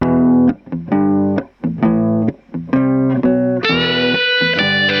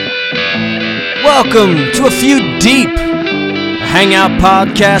Welcome to A Few Deep, a hangout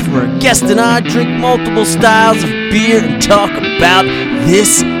podcast where a guest and I drink multiple styles of beer and talk about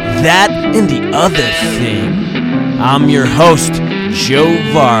this, that, and the other thing. I'm your host, Joe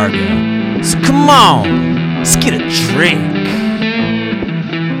Varga. So come on, let's get a drink.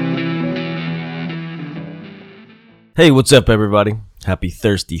 Hey, what's up, everybody? Happy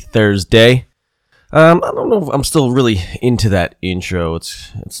Thirsty Thursday. I don't know if I'm still really into that intro.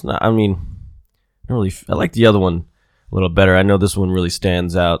 It's not, I mean, I like the other one a little better. I know this one really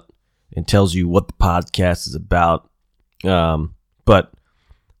stands out and tells you what the podcast is about. But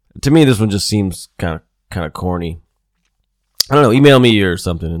to me, this one just seems kind of corny. I don't know. Email me or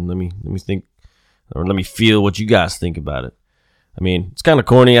something and let me think, or let me feel what you guys think about it. I mean, it's kind of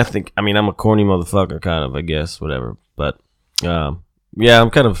corny. I'm a corny motherfucker, kind of, I guess, whatever. But yeah, I'm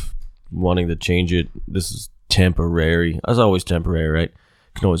kind of wanting to change it. This is temporary. It's always temporary, right?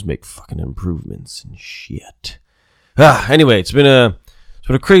 Can always make fucking improvements and shit. Anyway, it's been a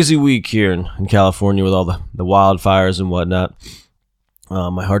crazy week here in California with all the wildfires and whatnot.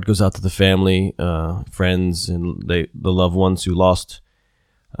 My heart goes out to the family, friends, and the loved ones who lost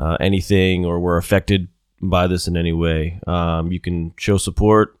anything or were affected by this in any way. You can show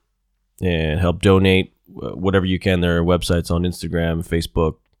support and help donate whatever you can. There are websites on Instagram,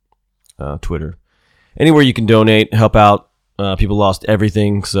 Facebook, Twitter, anywhere you can donate, help out. People lost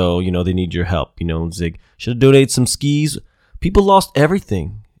everything, so they need your help. Zig should have donated some skis. People lost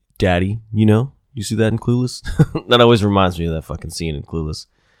everything, Daddy. You see that in Clueless? That always reminds me of that fucking scene in Clueless,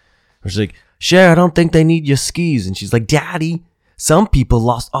 where she's like, "Cher, I don't think they need your skis," and she's like, "Daddy, some people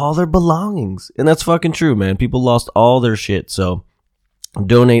lost all their belongings," and that's fucking true, man. People lost all their shit, so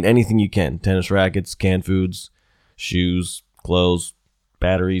donate anything you can: tennis rackets, canned foods, shoes, clothes,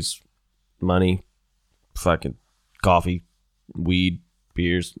 batteries, money, fucking coffee, weed,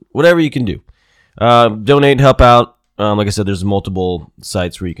 beers, whatever you can do. Donate, help out. Like I said, there's multiple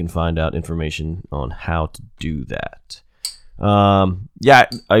sites where you can find out information on how to do that. Yeah,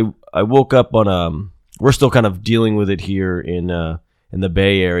 I woke up on we're still kind of dealing with it here in the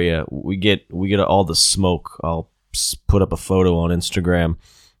Bay Area. We get all the smoke. I'll put up a photo on Instagram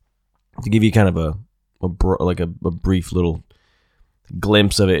to give you kind of a brief little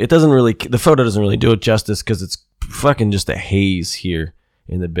glimpse of it. The photo doesn't really do it justice because it's fucking just a haze here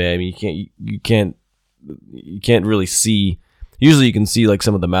in the Bay. I mean, you can't really see. Usually you can see like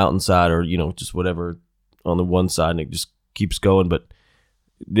some of the mountainside or just whatever on the one side, and it just keeps going. But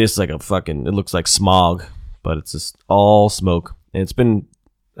this it looks like smog, but it's just all smoke, and it's been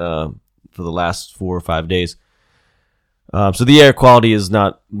for the last 4 or 5 days. So the air quality is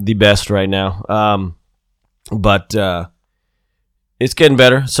not the best right now, but it's getting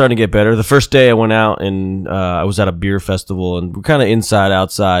better. It's starting to get better. The first day I went out and I was at a beer festival, and we're kind of inside,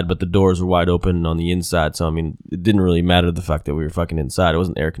 outside, but the doors were wide open on the inside. So, I mean, it didn't really matter the fact that we were fucking inside. It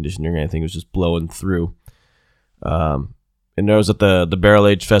wasn't air conditioning or anything. It was just blowing through. And I was at the Barrel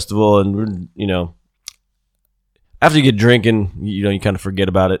Age Festival, and, after you get drinking, you kind of forget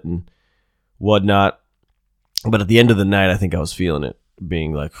about it and whatnot. But at the end of the night, I think I was feeling it,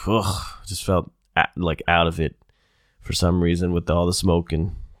 being like, ugh, just felt like out of it. For some reason, with all the smoke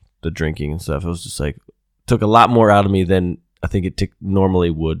and the drinking and stuff, it was just took a lot more out of me than I think it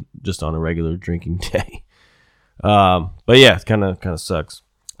normally would just on a regular drinking day. But yeah, it kind of sucks.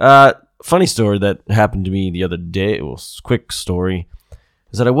 Funny story that happened to me the other day. It was a quick story.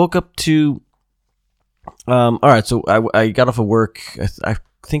 Is that I woke up to. All right, so I got off of work. I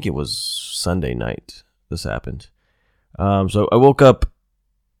think it was Sunday night. This happened. So I woke up.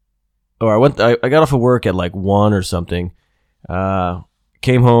 Or I got off of work at 1 or something.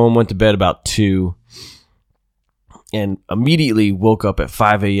 Came home, went to bed about 2, and immediately woke up at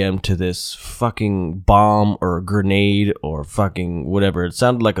 5 a.m. to this fucking bomb or a grenade or fucking whatever. It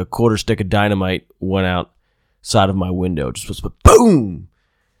sounded like a quarter stick of dynamite went outside of my window. Just was boom!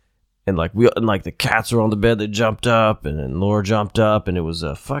 And the cats were on the bed. They jumped up, and then Laura jumped up, and it was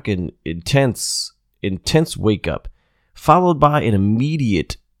a fucking intense wake up, followed by an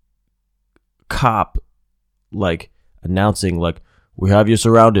immediate cop announcing we have you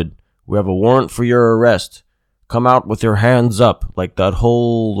surrounded, we have a warrant for your arrest, come out with your hands up, that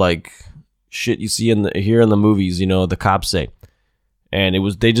whole shit you see here in the movies, the cops say. And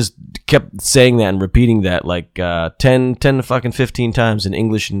they just kept saying that and repeating that 10 to fucking 15 times in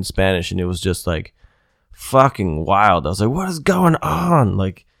English and Spanish, and it was just fucking wild. I was like, what is going on?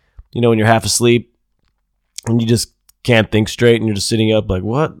 When you're half asleep and you just can't think straight and you're just sitting up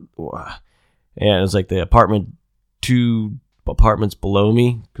what? And it's the 2 apartments below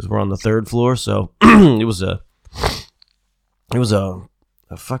me, because we're on the 3rd floor. So it was a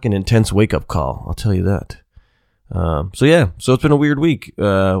a fucking intense wake-up call, I'll tell you that. So it's been a weird week with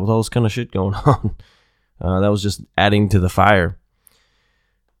all this kind of shit going on. That was just adding to the fire.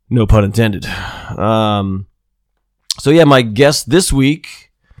 No pun intended. My guest this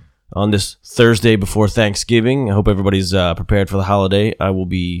week, on this Thursday before Thanksgiving, I hope everybody's prepared for the holiday. I will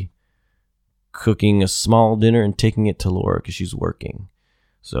be cooking a small dinner and taking it to Laura because she's working.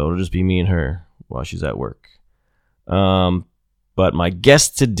 So it'll just be me and her while she's at work. But my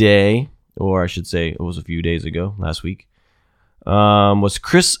guest today, or I should say it was a few days ago, last week, was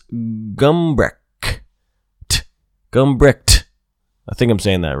Chris Gumbrecht. Gumbrecht. I think I'm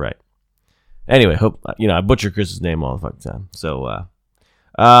saying that right. Anyway, hope I butcher Chris's name all the fucking time. So,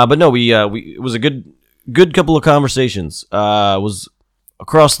 but no, we it was a good couple of conversations. It was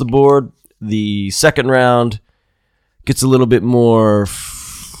across the board. The second round gets a little bit more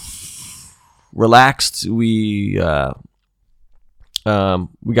relaxed. We got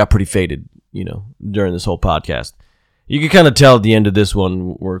pretty faded, during this whole podcast. You can kind of tell at the end of this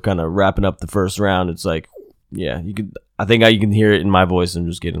one, we're kind of wrapping up the first round. It's like, you can hear it in my voice. I'm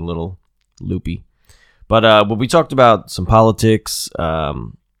just getting a little loopy. But we talked about some politics.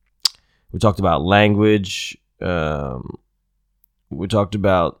 We talked about language. We talked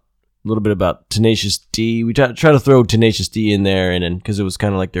about a little bit about Tenacious D. We try to throw Tenacious D in there, and then because it was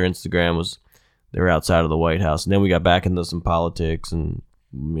kind of like their Instagram was, they were outside of the White House, and then we got back into some politics and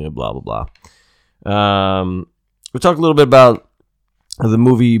blah blah blah. We talked a little bit about the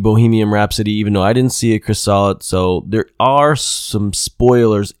movie Bohemian Rhapsody, even though I didn't see it, Chris saw it, so there are some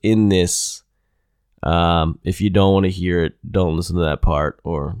spoilers in this. If you don't want to hear it, don't listen to that part,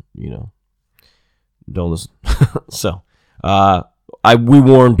 or don't listen. So, we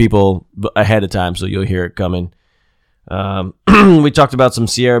warn people ahead of time, so you'll hear it coming. We talked about some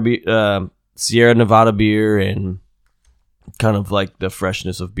Sierra Nevada beer and kind of like the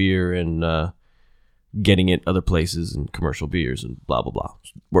freshness of beer and getting it other places and commercial beers and blah blah blah.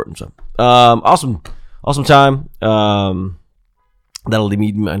 Awesome time. That'll lead me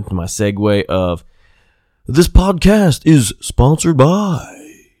into my segue of this podcast is sponsored by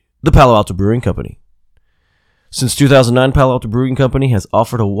the Palo Alto Brewing Company. Since 2009, Palo Alto Brewing Company has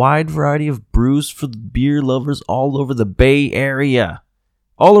offered a wide variety of brews for the beer lovers all over the Bay Area.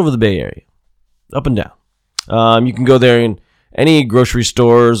 All over the Bay Area. Up and down. You can go there in any grocery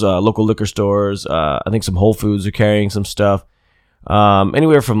stores, local liquor stores. I think some Whole Foods are carrying some stuff.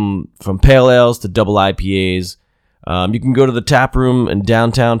 Anywhere from pale ales to double IPAs. You can go to the tap room in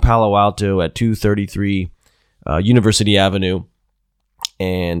downtown Palo Alto at 233 University Avenue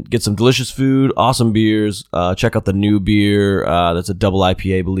and get some delicious food, awesome beers. Check out the new beer. That's a double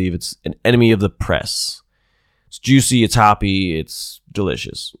IPA, I believe. It's an Enemy of the Press. It's juicy, it's hoppy, it's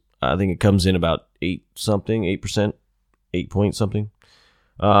delicious. I think it comes in about 8%, 8 point something.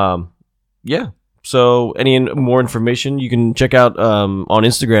 So any more information you can check out on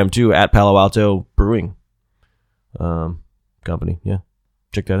Instagram too, at Palo Alto Brewing Company. Yeah,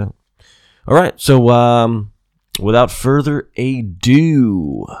 check that out. All right, so without further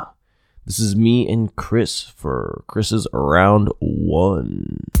ado, this is me and Chris for Chris's round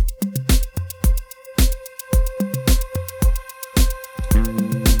one.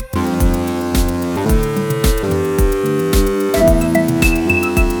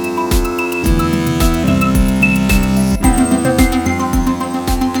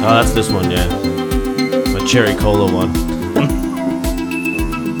 Oh, that's this one, yeah. My cherry cola one.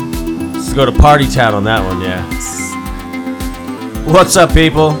 Let's go to Party Town on that one, yeah. What's up,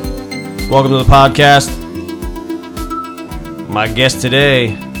 people? Welcome to the podcast. My guest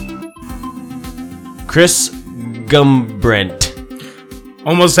today, Chris Gumbrecht.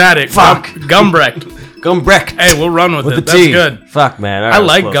 Almost had it. Fuck. Gumbrecht. Gumbrecht. Hey, we'll run with it. The That's T. good. Fuck, man. I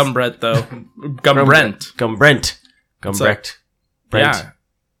like Gumbrecht, though. Gumbrecht. Gumbrecht. Yeah.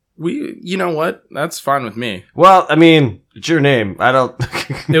 You know what? That's fine with me. Well, I mean, it's your name. I don't.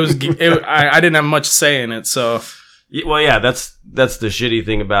 I didn't have much say in it, so. Well, yeah, that's the shitty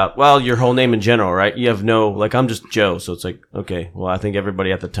thing about, your whole name in general, right? You have I'm just Joe, so it's like, okay, well, I think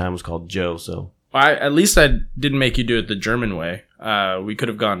everybody at the time was called Joe, so. At least I didn't make you do it the German way. We could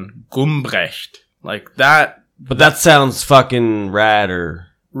have gone Gumbrecht. Like that. But that sounds fucking radder,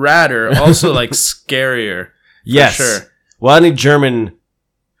 also like scarier. Yes. For sure. Well, any German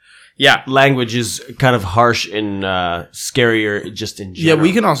Yeah. language is kind of harsh and scarier just in general. Yeah,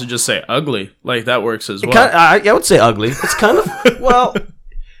 we can also just say ugly. Like, that works as well. I would say ugly. It's kind of, well,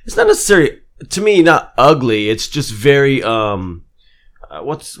 it's not necessarily, to me, not ugly. It's just very,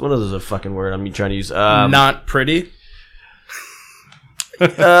 what is a fucking word I'm trying to use? Not pretty?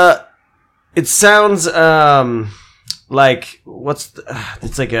 It sounds, like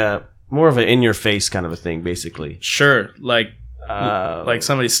it's like a more of an in your face kind of a thing, basically. Sure, like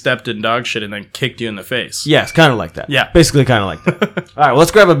somebody stepped in dog shit and then kicked you in the face. Yeah, it's kind of like that. Yeah, basically kind of like that. All right, well,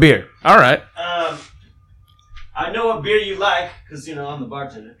 let's grab a beer. All right. I know what beer you like because I'm the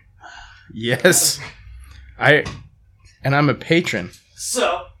bartender. Yes, I'm a patron.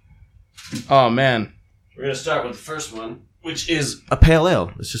 So, oh man, we're gonna start with the first one, which is a pale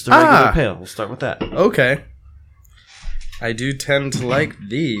ale. It's just a regular pale. We'll start with that. Okay. I do tend to like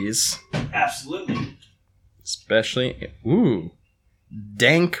these. Absolutely. Especially,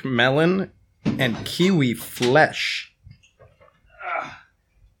 dank melon and kiwi flesh.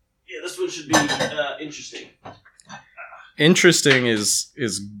 Yeah, this one should be interesting. Interesting is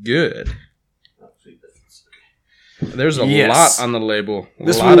good. There's a lot on the label. A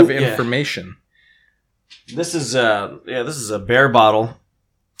lot of information. Yeah. This is a bear bottle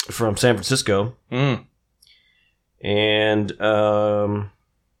from San Francisco. And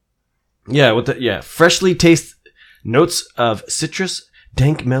freshly taste notes of citrus,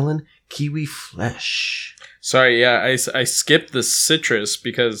 dank melon, kiwi flesh. Sorry, I skipped the citrus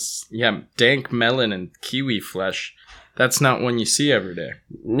because dank melon and kiwi flesh. That's not one you see every day.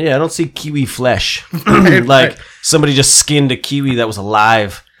 Yeah, I don't see kiwi flesh. Like somebody just skinned a kiwi that was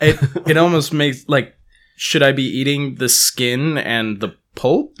alive. It almost makes like, should I be eating the skin and the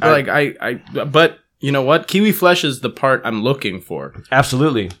pulp? But you know what? Kiwi flesh is the part I'm looking for.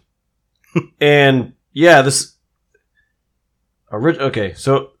 Absolutely. And yeah, this okay,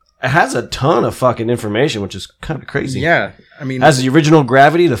 so it has a ton of fucking information, which is kind of crazy. Yeah, I mean, it has the original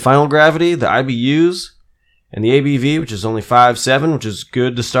gravity, the final gravity, the IBUs, and the ABV, which is only 5.7, which is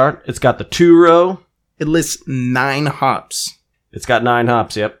good to start. It's got the 2-row. It lists 9 hops. It's got 9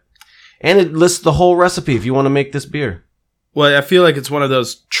 hops, yep. And it lists the whole recipe if you want to make this beer. Well, I feel like it's one of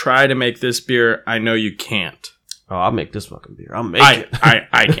those, try to make this beer, I know you can't. Oh, I'll make this fucking beer. I'll make it.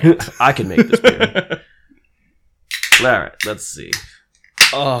 I can't. I can make this beer. All right, let's see.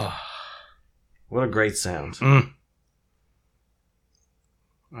 Oh. What a great sound. All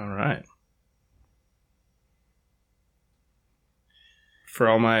right. For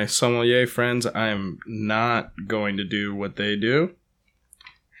all my sommelier friends, I am not going to do what they do.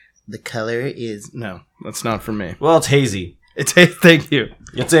 The color is... No, that's not for me. Well, it's hazy. Thank you.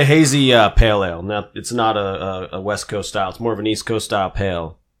 It's a hazy pale ale. Now, it's not a West Coast style. It's more of an East Coast style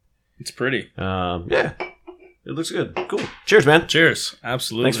pale. It's pretty. Yeah. It looks good. Cool. Cheers, man. Cheers.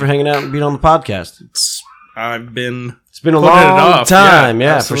 Absolutely. Thanks for hanging out and being on the podcast. It's been a long time.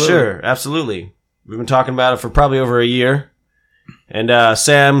 Yeah, for sure. Absolutely. We've been talking about it for probably over a year. And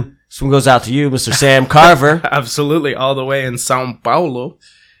Sam, this one goes out to you, Mr. Sam Carver. Absolutely. All the way in Sao Paulo.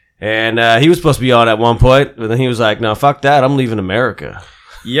 And he was supposed to be on at one point, but then he was like, no, fuck that. I'm leaving America.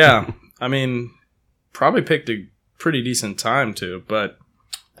 Yeah. I mean, probably picked a pretty decent time too, but...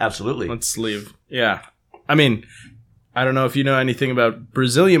 Absolutely. Let's leave. Yeah. I mean, I don't know if you know anything about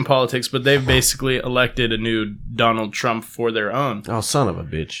Brazilian politics, but they've basically elected a new Donald Trump for their own. Oh, son of a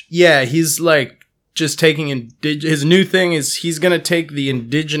bitch. Yeah, he's like just taking... his new thing is he's going to take the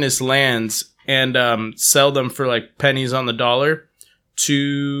indigenous lands and sell them for like pennies on the dollar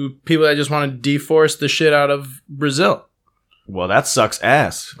to people that just want to deforest the shit out of Brazil. Well, that sucks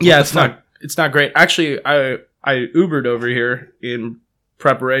ass. Yeah, it's not great. Actually, I Ubered over here in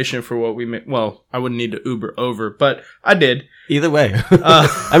preparation for what we made. Well, I wouldn't need to Uber over, but I did. Either way.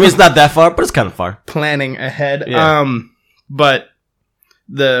 I mean, it's not that far, but it's kind of far. Planning ahead. Yeah. But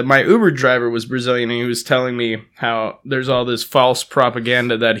my Uber driver was Brazilian, and he was telling me how there's all this false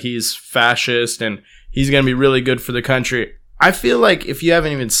propaganda that he's fascist and he's going to be really good for the country. I feel like if you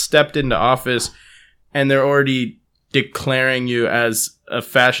haven't even stepped into office and they're already declaring you as a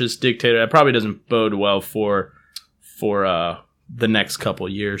fascist dictator, that probably doesn't bode well for the next couple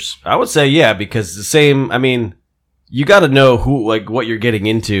years. I would say, yeah, because I mean, you got to know what you're getting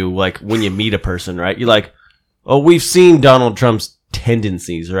into, like when you meet a person, right? You're like, oh, we've seen Donald Trump's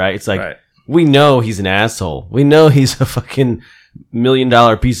tendencies, right? It's like, right. We know he's an asshole. We know he's a fucking $1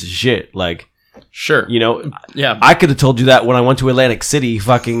 million piece of shit. Like, sure. You know, yeah. I could have told you that when I went to Atlantic City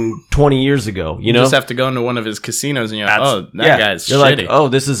fucking 20 years ago. You know, just have to go into one of his casinos and you're like, oh, that guy's you're shitty. Like, oh,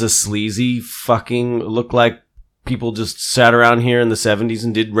 this is a sleazy fucking look like people just sat around here in the 70s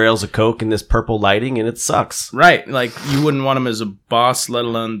and did rails of coke in this purple lighting, and it sucks. Right. Like, you wouldn't want him as a boss, let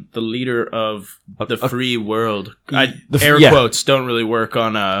alone the leader of the free world. Air quotes don't really work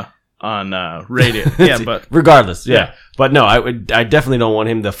on radio. Yeah, but regardless, yeah. But no, I definitely don't want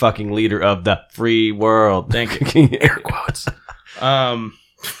him the fucking leader of the free world. Thank you. Air quotes.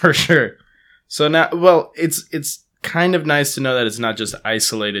 For sure. So now, well, it's kind of nice to know that it's not just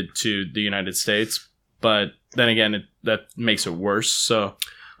isolated to the United States, but then again, that makes it worse. So,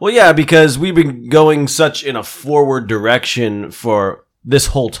 well, yeah, because we've been going such in a forward direction for this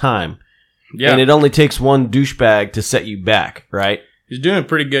whole time. Yeah. And it only takes one douchebag to set you back, right? He's doing a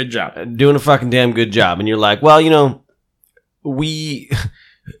pretty good job. Doing a fucking damn good job. And you're like, well,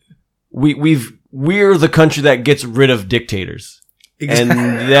 we're the country that gets rid of dictators. Exactly.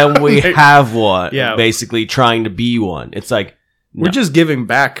 And then we have one, basically trying to be one. It's like, no. We're just giving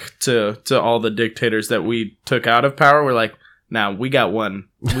back to all the dictators that we took out of power. We're like, now we got one.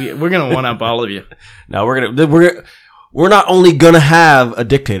 We're going to one up all of you. No, we're not only going to have a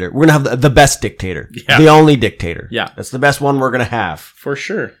dictator. We're going to have the best dictator. Yeah. The only dictator. Yeah. That's the best one we're going to have. For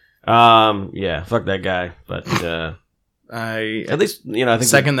sure. Yeah, fuck that guy. But, at least, I think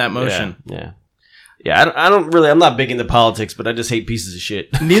second that motion. Yeah. Yeah, I'm not big into politics, but I just hate pieces of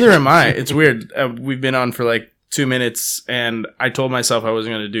shit. Neither am I. It's weird. We've been on for like 2 minutes, and I told myself I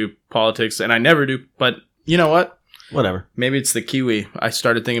wasn't going to do politics, and I never do. But you know what? Whatever. Maybe it's the kiwi. I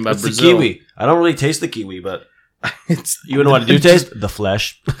started thinking about it's Brazil. The kiwi. I don't really taste the kiwi, but you know what I do taste? The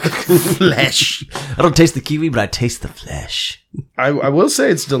flesh. Flesh. I don't taste the kiwi, but I taste the flesh. I will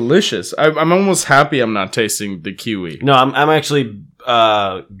say it's delicious. I'm almost happy I'm not tasting the kiwi. No, I'm actually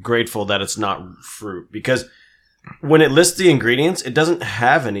grateful that it's not fruit, because when it lists the ingredients, it doesn't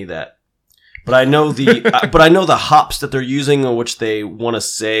have any of that. But I know the hops that they're using, which they want to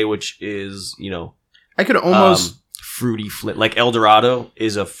say, which is I could almost fruity like El Dorado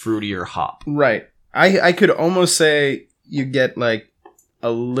is a fruitier hop, right? I could almost say you get like a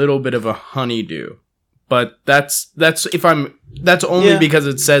little bit of a honeydew, but that's only because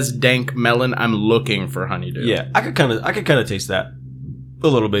it says dank melon. I'm looking for honeydew. Yeah, I could kind of taste that a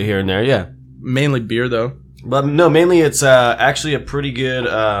little bit here and there. Yeah, mainly beer though. But no, mainly it's actually a pretty good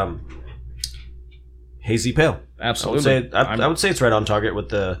hazy pale. Absolutely, I would say it's right on target with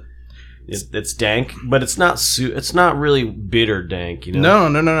the. It's dank, but it's not really bitter dank.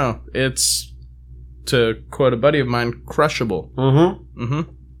 No. It's, to quote a buddy of mine, crushable.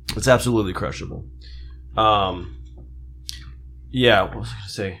 It's absolutely crushable. Yeah, what was I gonna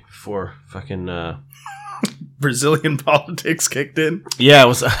say before fucking Brazilian politics kicked in? Yeah, it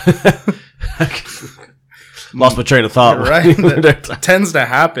was. Lost my train of thought. Right, that tends to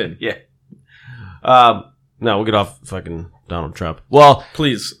happen. Yeah. No, we'll get off fucking Donald Trump. Well,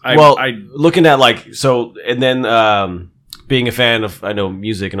 please. Looking at and then being a fan of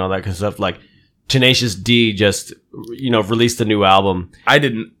music and all that kind of stuff, like Tenacious D just released a new album. I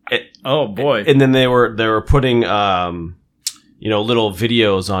didn't. Oh boy! And then they were putting little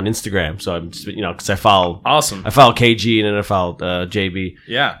videos on Instagram. So I'm just because I follow KG and then I follow JB.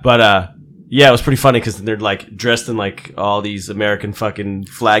 Yeah, but yeah, it was pretty funny because they're like dressed in like all these American fucking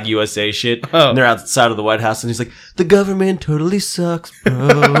flag USA shit. Oh. And they're outside of the White House and he's like, the government totally sucks,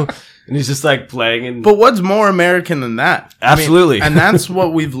 bro. And he's just like playing. And but what's more American than that? Absolutely. And that's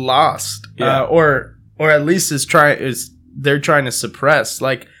what we've lost. Yeah. Or at least they're trying to suppress.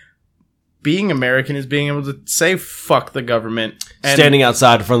 Like, being American is being able to say fuck the government. And standing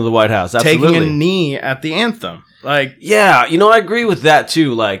outside in front of the White House. Absolutely. Taking a knee at the anthem. Like, yeah, I agree with that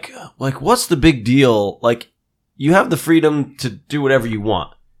too. Like what's the big deal? Like, you have the freedom to do whatever you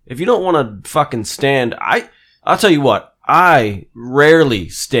want. If you don't want to fucking stand, I'll tell you what, I rarely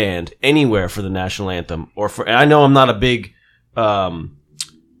stand anywhere for the national anthem and I know I'm not a big,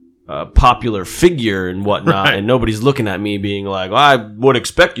 popular figure and whatnot, right. And nobody's looking at me being like, well, I would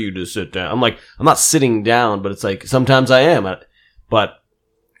expect you to sit down. I'm like, I'm not sitting down, but it's like, sometimes I am. But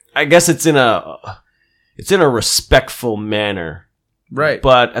I guess it's in a respectful manner. Right.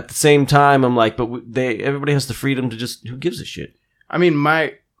 But at the same time, I'm like, but everybody has the freedom to just, who gives a shit? I mean,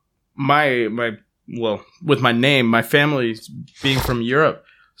 my with my name, my family being from Europe,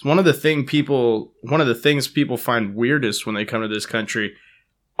 it's one of the things people find weirdest when they come to this country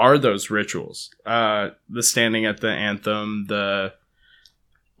are those rituals. The standing at the anthem, the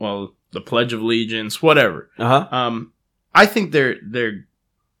Pledge of Allegiance, whatever. I think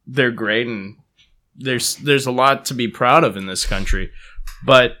they're great, and there's a lot to be proud of in this country,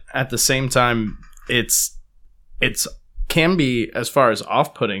 but at the same time, it's can be as far as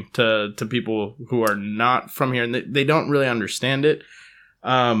off-putting to people who are not from here, and they don't really understand it.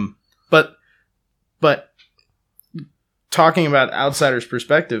 But talking about outsiders'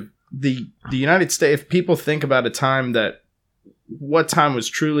 perspective, the United States, if people think about what time was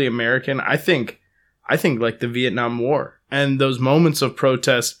truly American, I think like the Vietnam War and those moments of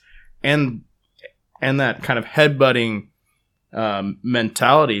protest and that kind of headbutting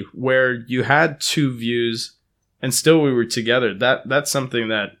mentality where you had two views and still we were together. That's something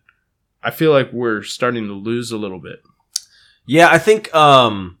that I feel like we're starting to lose a little bit. Yeah, I think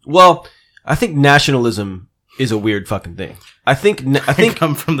I think nationalism is a weird fucking thing. I think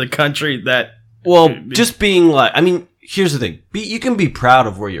come from the country that. Well, just being like, I mean, here's the thing: you can be proud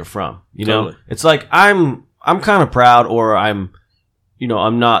of where you're from. You know, Totally. it's like I'm kind of proud, or I'm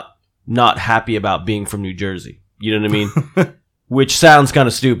not happy about being from New Jersey. You know what I mean? Which sounds kind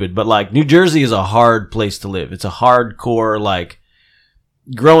of stupid, but like New Jersey is a hard place to live. It's a hardcore, like,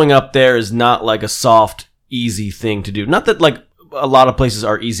 growing up there is not like a soft, easy thing to do. Not that like a lot of places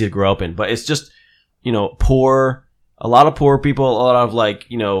are easy to grow up in, but it's just, poor, a lot of poor people, a lot of like,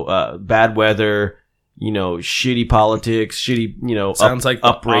 bad weather, shitty politics, shitty, sounds like the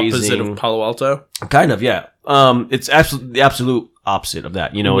upraising. opposite of Palo Alto. Kind of, yeah. It's the absolute opposite of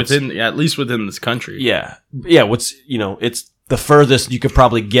that. At least within this country. Yeah. Yeah. It's the furthest you could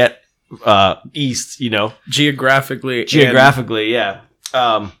probably get east, Geographically, yeah.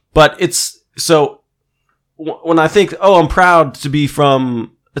 But it's so when I think, I'm proud to be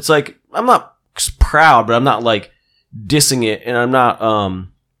from, it's like I'm not proud, but I'm not like dissing it, and I'm not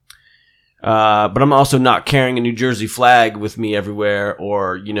but I'm also not carrying a New Jersey flag with me everywhere,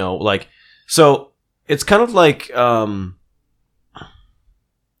 or like, so it's kind of like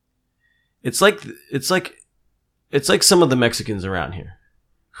it's like some of the Mexicans around here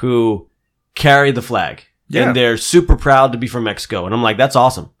who carry the flag. Yeah. And they're super proud to be from Mexico. And I'm like, that's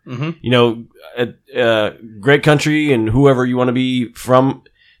awesome. Mm-hmm. Great country, and whoever you want to be from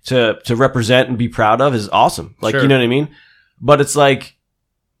to represent and be proud of is awesome. Like, sure. You know what I mean? But it's like,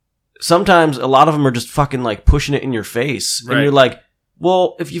 sometimes a lot of them are just fucking like pushing it in your face. Right. And you're like,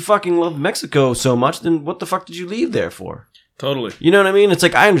 well, if you fucking love Mexico so much, then what the fuck did you leave there for? Totally. You know what I mean? It's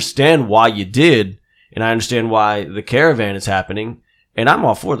like, I understand why you did, and I understand why the caravan is happening. And I'm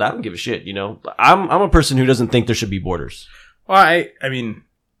all for that. I don't give a shit, I'm a person who doesn't think there should be borders. Well, I mean,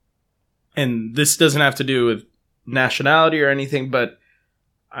 and this doesn't have to do with nationality or anything, but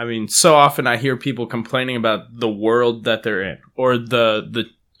I mean, so often I hear people complaining about the world that they're in, or the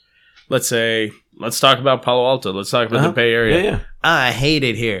let's say, let's talk about Palo Alto. Let's talk about the Bay Area. Yeah. I hate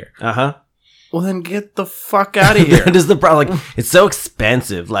it here. Well, then get the fuck out of here. That is the problem. Like, it's so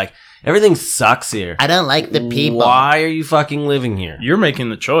expensive. Like, everything sucks here. I don't like the people. Why are you fucking living here? You're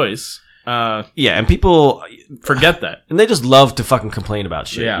making the choice. Yeah, and people forget that. And they just love to fucking complain about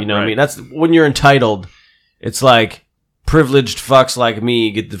shit. Yeah, what I mean? That's when you're entitled. It's like privileged fucks like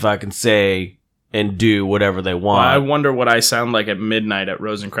me get to fucking say and do whatever they want. Well, I wonder what I sound like at midnight at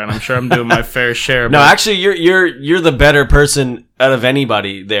Rosencrantz. I'm sure I'm doing my fair share. No, actually, you're the better person out of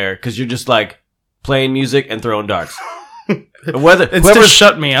anybody there, because you're just like playing music and throwing darts. It's to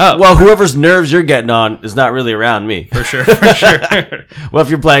shut me up. Well, whoever's nerves you're getting on is not really around me. For sure. Well, if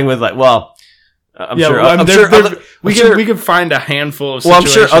you're playing with like, I'm sure. We can find a handful of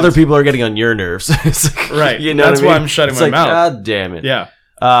situations. Well, I'm sure other people are getting on your nerves. Like, right. That's why I'm shutting my mouth. God damn it. Yeah.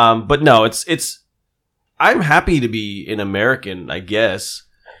 But no, it's. I'm happy to be an American, I guess.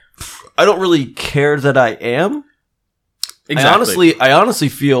 I don't really care that I am. Exactly. I honestly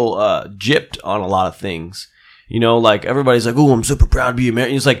feel gypped on a lot of things. Like, everybody's like, "Oh, I'm super proud to be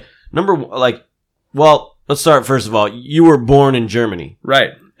American." It's like, well, let's start first of all. You were born in Germany,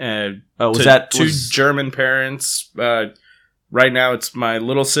 right? Two German parents? Right now, it's my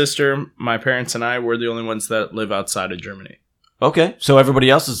little sister, my parents, and I. We're the only ones that live outside of Germany. Okay, so everybody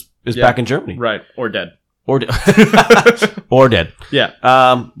else is back in Germany, right? Or dead. Or dead. Yeah.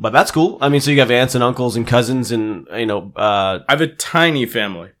 But that's cool. I mean, so you have aunts and uncles and cousins, and I have a tiny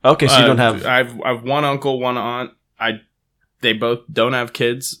family. Okay, so you don't have. I've one uncle, one aunt. They both don't have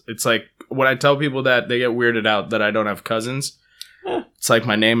kids. It's like, when I tell people that, they get weirded out that I don't have cousins. It's like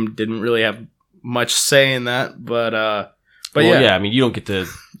my name didn't really have much say in that, but yeah. I mean, you don't get to.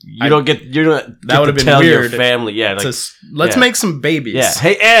 You don't get to tell weird. Your family. Yeah. Let's make some babies. Yeah.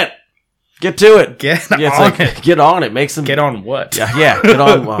 Hey, aunt. Get to it. Get on it. Get on it. Make some. Get on what? Yeah. Get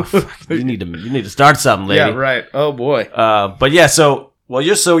on. Well, you need to start something, lady. Yeah. Right. Oh boy. But yeah. So but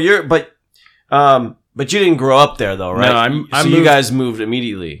you didn't grow up there though, right? No, you guys moved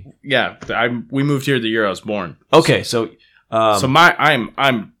immediately. Yeah. We moved here the year I was born. Okay. So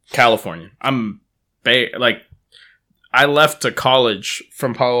I'm Californian. I left to college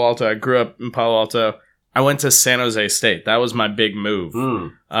from Palo Alto. I grew up in Palo Alto. I went to San Jose State. That was my big move.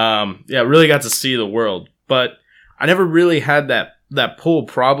 Really got to see the world. But I never really had that pull,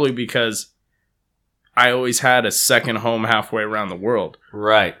 probably because I always had a second home halfway around the world.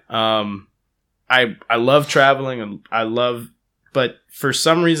 Right. I love traveling, but for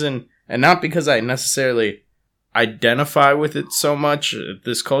some reason, and not because I necessarily identify with it so much,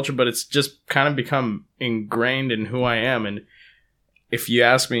 this culture, but it's just kind of become ingrained in who I am. And if you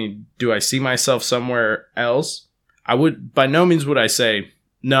ask me, do I see myself somewhere else? By no means would I say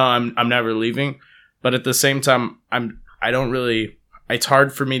no, I'm never leaving. But at the same time, it's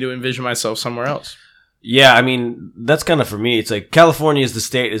hard for me to envision myself somewhere else. Yeah, I mean, that's kind of for me. It's like California is the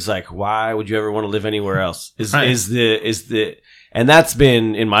state. Is like, why would you ever want to live anywhere else? And that's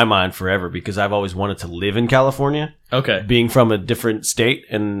been in my mind forever because I've always wanted to live in California. Okay. Being from a different state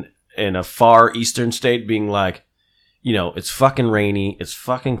and in a far eastern state, being like, it's fucking rainy, it's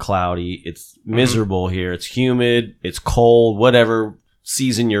fucking cloudy, it's miserable here, it's humid, it's cold, whatever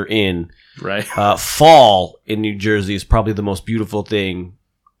season you're in. Right. Fall in New Jersey is probably the most beautiful thing.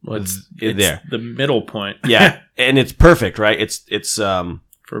 It's there. The middle point. Yeah, and it's perfect, right? It's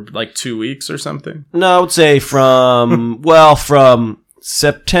for like 2 weeks or something. No, I would say from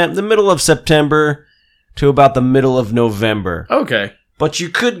September, the middle of September to about the middle of November. Okay. But you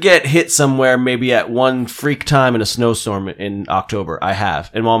could get hit somewhere maybe at one freak time in a snowstorm in October. I have,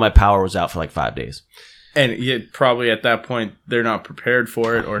 and while my power was out for like 5 days. And yet probably at that point they're not prepared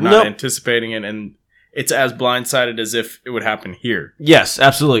for it or not anticipating it, and it's as blindsided as if it would happen here. Yes,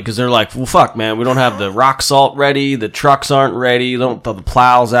 absolutely, because they're like, well, fuck, man, we don't have the rock salt ready, the trucks aren't ready, don't the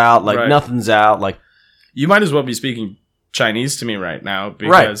plows out, like nothing's out. Like, you might as well be speaking Chinese to me right now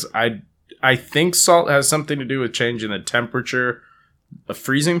because I think salt has something to do with changing the temperature, a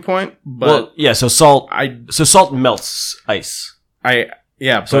freezing point. But so salt melts ice.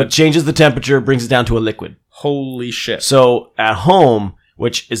 So it changes the temperature, brings it down to a liquid. Holy shit! So at home,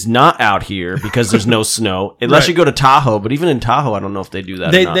 which is not out here because there's no snow, unless you go to Tahoe. But even in Tahoe, I don't know if they do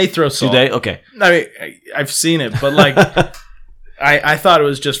that. They throw salt. Do they? Okay. I mean, I've seen it, but like, I thought it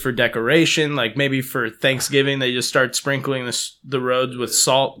was just for decoration. Like maybe for Thanksgiving, they just start sprinkling the roads with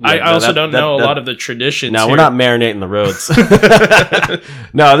salt. Yeah, I also don't know a lot of the traditions. No, we're not marinating the roads.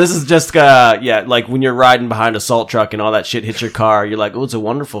 No, this is just like when you're riding behind a salt truck and all that shit hits your car, you're like, oh, it's a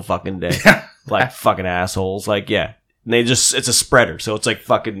wonderful fucking day. Like fucking assholes. Like, yeah. And it's a spreader, so it's like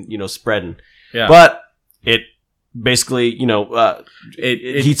fucking, spreading. Yeah. But it basically,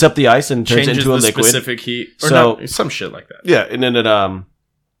 it heats up the ice and turns into a liquid. Specific heat. Or some shit like that. Yeah, and then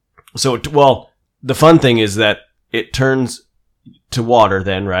the fun thing is that it turns to water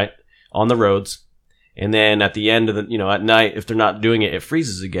then, right? On the roads. And then at the end of at night, if they're not doing it, it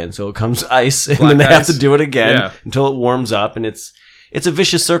freezes again. So it comes ice, and then they have to do it again until it warms up, and it's a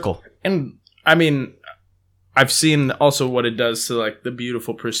vicious circle. And, I mean, I've seen also what it does to like the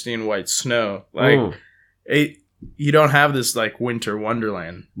beautiful pristine white snow. Like you don't have this like winter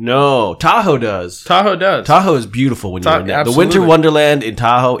wonderland. No, Tahoe does. Tahoe is beautiful when you're in there. The winter wonderland in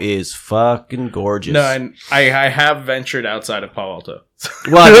Tahoe is fucking gorgeous. No, and I have ventured outside of Palo Alto.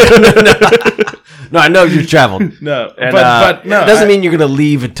 What? No, I know you've traveled. No, and, but no, it doesn't mean you're gonna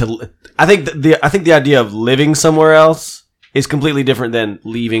leave until. I think the idea of living somewhere else is completely different than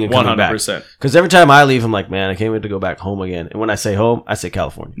leaving and coming 100%. Back. Because every time I leave, I'm like, man, I can't wait to go back home again. And when I say home, I say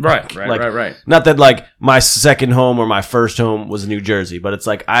California. Right. Not that like my second home or my first home was New Jersey, but it's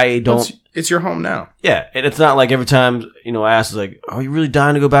like I don't. It's your home now. Yeah, and it's not like every time I ask, like, are you really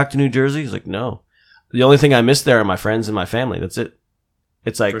dying to go back to New Jersey? He's like, no. The only thing I miss there are my friends and my family. That's it.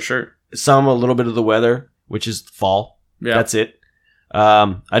 It's like for sure. A little bit of the weather, which is fall. Yeah, that's it.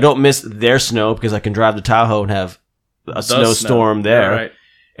 I don't miss their snow because I can drive to Tahoe and have a snowstorm there,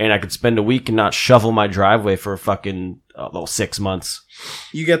 and I could spend a week and not shovel my driveway for fucking 6 months.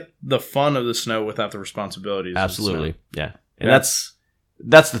 You get the fun of the snow without the responsibilities. Absolutely, yeah, and that's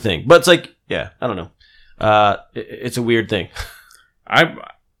the thing. But it's like, I don't know. It's a weird thing. I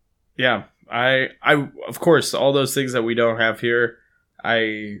of course all those things that we don't have here.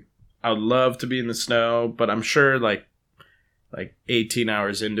 I would love to be in the snow, but I'm sure like 18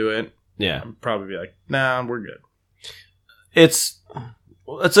 hours into it, I'd probably be like, nah, we're good. It's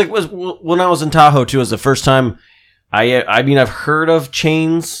like when I was in Tahoe too. It was the first time I've heard of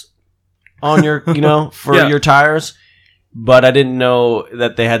chains on your for your tires, but I didn't know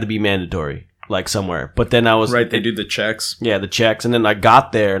that they had to be mandatory like somewhere. But then I was they do the checks. Yeah, the checks, and then I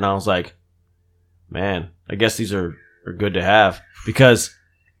got there and I was like, man, I guess these are good to have because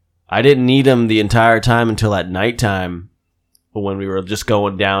I didn't need them the entire time until at nighttime when we were just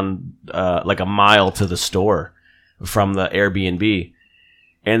going down like a mile to the store from the Airbnb,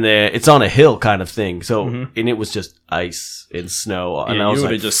 and it's on a hill kind of thing. So, and it was just ice and snow, and I was you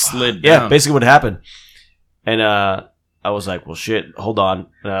would like, have just slid down. Yeah, basically what happened. And I was like, well, shit, hold on.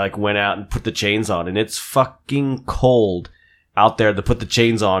 And I like went out and put the chains on, and it's fucking cold out there to put the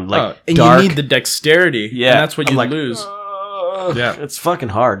chains on. Like, and dark. You need the dexterity. Yeah, and that's what you lose. Yeah, it's fucking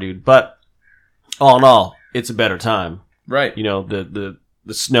hard, dude. But all in all, it's a better time, right? The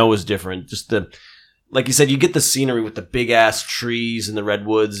snow is different. Just like you said, you get the scenery with the big ass trees and the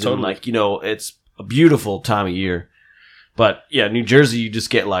redwoods, and it's a beautiful time of year. But yeah, New Jersey, you just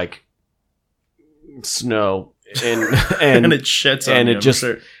get like snow and and it shits on and you, it just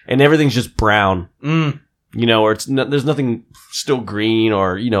and everything's just brown. You know, or there's nothing still green,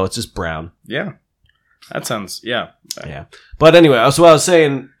 or it's just brown. Yeah, that sounds yeah. But anyway, so what I was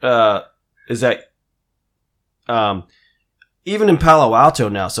saying is that even in Palo Alto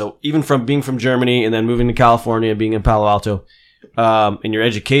now, so even from being from Germany and then moving to California, being in Palo Alto, in your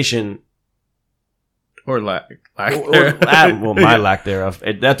education. Or lack well, my lack thereof.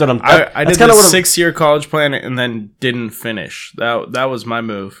 That's what I'm. I did a 6-year college plan and then didn't finish. That was my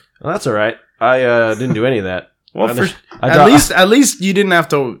move. Well, that's all right. I didn't do any of that. Well, at least you didn't have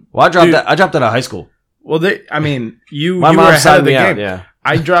to. Well, I dropped out of high school. Well, you my were mom ahead of the game. Out, yeah.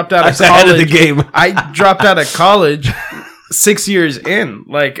 I dropped out of college. Ahead of the game. I dropped out of college 6 years in.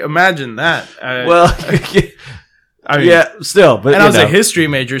 Like, imagine that. Well. I mean, yeah, still, but and I was a history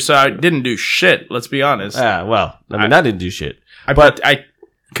major, so I didn't do shit. Let's be honest. Well, I didn't do shit. But I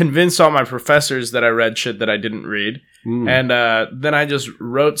convinced all my professors that I read shit that I didn't read, and then I just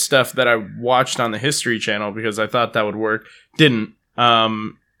wrote stuff that I watched on the History Channel because I thought that would work. Didn't.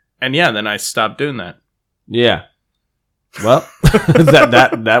 And yeah, then I stopped doing that. Yeah. Well,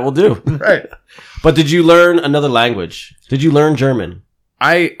 that will do. Right. But did you learn another language? Did you learn German?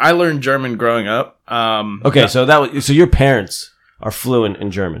 I learned German growing up. Okay, so your parents are fluent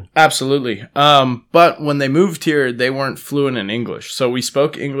in German. Absolutely. But when they moved here, they weren't fluent in English. So we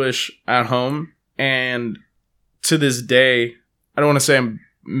spoke English at home, and to this day, I don't want to say I'm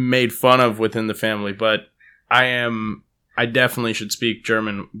made fun of within the family, but I definitely should speak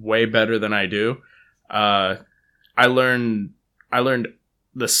German way better than I do. I learned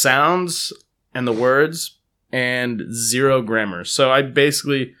the sounds and the words and zero grammar. So I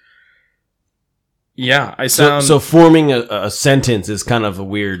basically, I sound... So forming a sentence is kind of a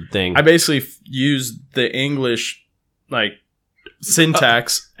weird thing. I basically use the English, like,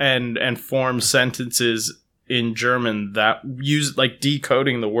 syntax and form sentences in German that use, like,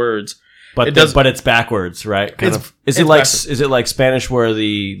 decoding the words. But it's backwards, right? Is it like Spanish where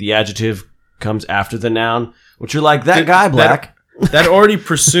the adjective comes after the noun? Which you're like, that guy, Black. That already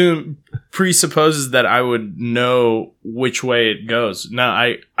presupposes that I would know which way it goes.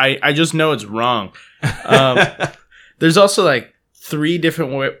 No, I just know it's wrong. There's also like 3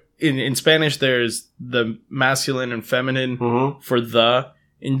 different ways. In Spanish, there's the masculine and feminine for the.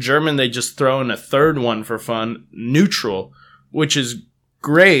 In German, they just throw in a third one for fun, neutral, which is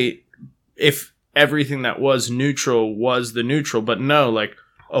great if everything that was neutral was the neutral. But no, like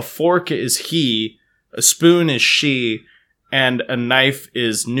a fork is he, a spoon is she, and a knife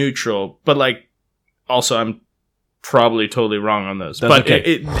is neutral. But like, also, I'm probably totally wrong on those. That's but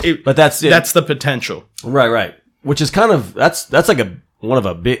okay. But that's it. That's the potential. Right. Which is kind of that's like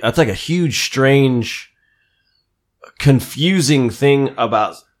that's like a huge, strange, confusing thing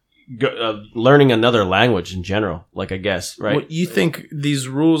about learning another language in general. Like, I guess, right? Well, you think these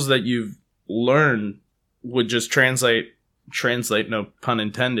rules that you've learned would just translate, no pun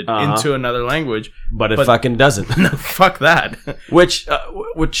intended, into another language, but it fucking doesn't. No, fuck that. Which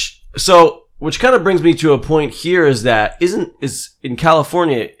kind of brings me to a point here is that is in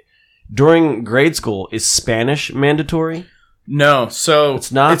California during grade school, is Spanish mandatory? No, so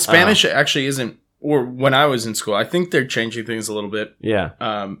it's not. Spanish actually isn't. Or when I was in school, I think they're changing things a little bit. Yeah.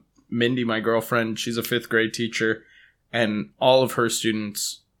 Mindy, my girlfriend, she's a 5th grade teacher, and all of her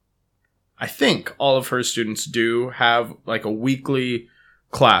students do have like a weekly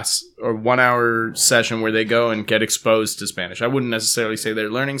class or 1-hour session where they go and get exposed to Spanish. I wouldn't necessarily say they're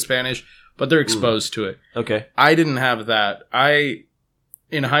learning Spanish, but they're exposed to it. Okay. I didn't have that.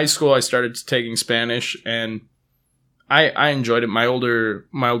 In high school, I started taking Spanish, and I enjoyed it. My older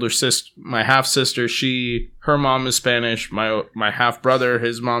sister, my half sister, her mom is Spanish. My half brother,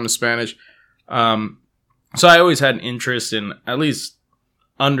 his mom is Spanish. So I always had an interest in at least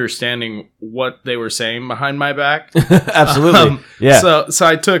understanding what they were saying behind my back. Absolutely. Yeah. So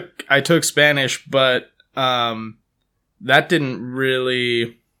I took Spanish, but that didn't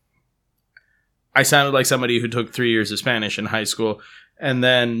really. I sounded like somebody who took 3 years of Spanish in high school, and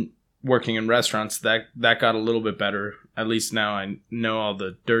then working in restaurants, that got a little bit better. At least now I know all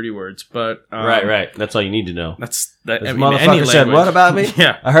the dirty words. But right. That's all you need to know. This motherfucker said, "What about me?"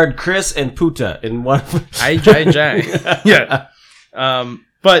 Yeah, I heard Chris and Puta in one. I. Yeah.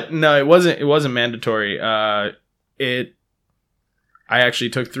 But no, it wasn't mandatory. I actually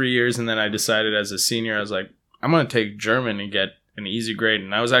took 3 years, and then I decided as a senior, I was like, I'm going to take German and get an easy grade.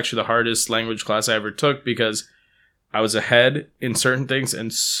 And that was actually the hardest language class I ever took because I was ahead in certain things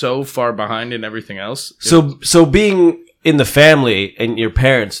and so far behind in everything else. So being in the family and your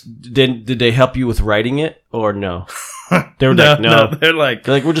parents, did they help you with writing it or no? They were like, no. They're like,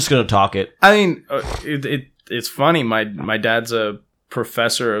 we're just gonna talk it. I mean, it's funny. My dad's a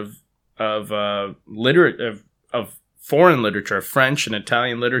professor of foreign literature, French and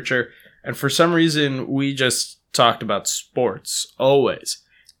Italian literature, and for some reason we just talked about sports always,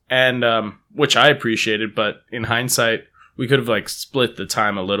 and which I appreciated. But in hindsight, we could have like split the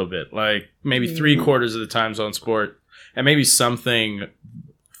time a little bit, like maybe 3/4 of the time's on sport, and maybe something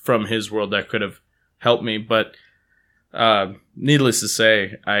from his world that could have helped me, but. Needless to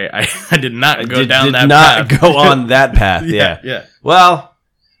say, I did not go down that path. Did not go on that path. Yeah. Well,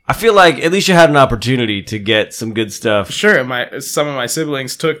 I feel like at least you had an opportunity to get some good stuff. Sure, some of my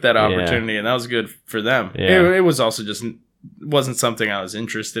siblings took that opportunity, and that was good for them. Yeah. It was also just wasn't something I was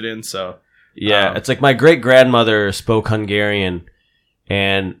interested in. So yeah, it's like my great grandmother spoke Hungarian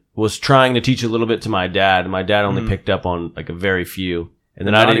and was trying to teach a little bit to my dad. My dad only picked up on like a very few, and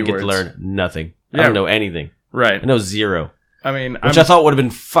then I didn't get to learn nothing. I don't know anything. Right. I know zero. I mean, which I thought would have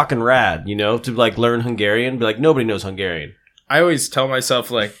been fucking rad, to like learn Hungarian. Be like, nobody knows Hungarian. I always tell myself,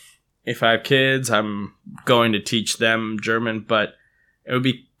 like, if I have kids, I'm going to teach them German, but it would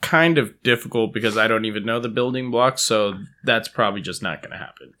be kind of difficult because I don't even know the building blocks, so that's probably just not going to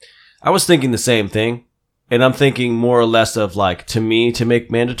happen. I was thinking the same thing, and I'm thinking more or less of like, to me, to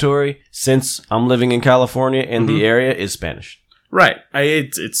make mandatory, since I'm living in California and the area is Spanish. Right.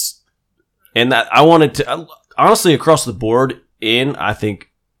 It's and that I wanted to. Honestly, across the board, I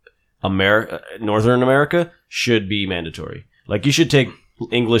think Northern America should be mandatory. Like, you should take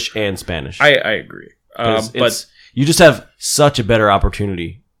English and Spanish. I agree. But you just have such a better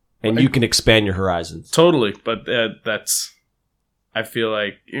opportunity, and you can expand your horizons. Totally, but I feel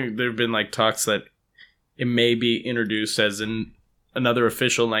like there have been like talks that it may be introduced as another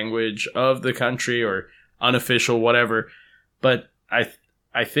official language of the country or unofficial, whatever. But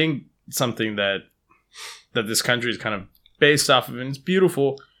I think something that this country is kind of based off of, and it's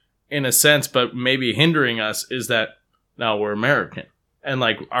beautiful in a sense, but maybe hindering us, is that now we're American, and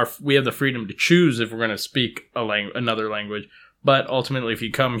like we have the freedom to choose if we're going to speak another language. But ultimately, if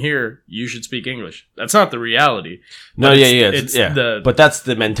you come here, you should speak English. That's not the reality. No, but that's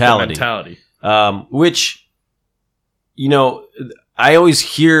the mentality. Which, I always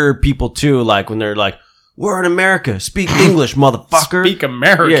hear people too, like when they're like, "We're in America. Speak English, motherfucker. Speak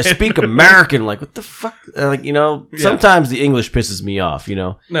American." Yeah, speak American. Like, what the fuck? Sometimes the English pisses me off,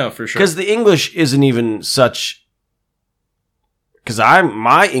 No, for sure. Because the English isn't even such... Because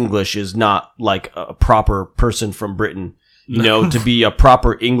my English is not like a proper person from Britain, to be a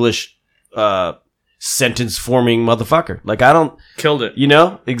proper English sentence-forming motherfucker. Like, I don't... Killed it.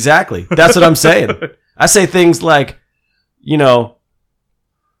 Exactly. That's what I'm saying. I say things like,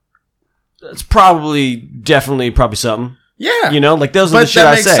 it's definitely something. Yeah. Like those are the shit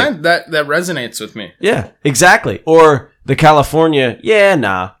I say. Sense. That resonates with me. Yeah, exactly. Or the California, yeah,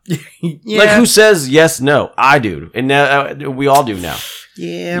 nah. Yeah. Like, who says yes, no? I do. And now we all do now.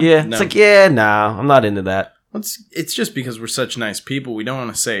 Yeah. Yeah. No. It's like, yeah, nah, I'm not into that. It's just because we're such nice people. We don't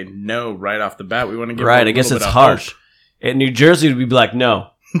want to say no right off the bat. We want to give right. I guess it's harsh. In New Jersey, we'd be like,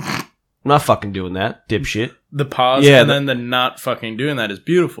 no. I'm not fucking doing that, dipshit. The pause and then the not fucking doing that is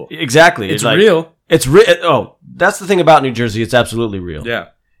beautiful. Exactly. It's like, real. It's real. Oh, that's the thing about New Jersey. It's absolutely real. Yeah.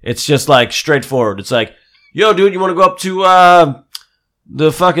 It's just like straightforward. It's like, yo, dude, you want to go up to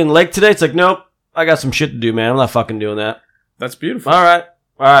the fucking lake today? It's like, nope. I got some shit to do, man. I'm not fucking doing that. That's beautiful. All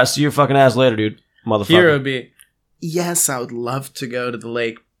right. See your fucking ass later, dude. Motherfucker. Here it would be, yes, I would love to go to the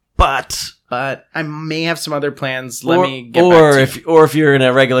lake, but I may have some other plans. Let me get back to you. Or if you're in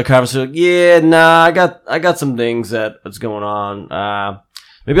a regular conversation, yeah, nah, I got some things that's going on.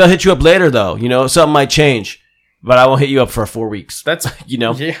 Maybe I'll hit you up later though. Something might change, but I won't hit you up for 4 weeks. That's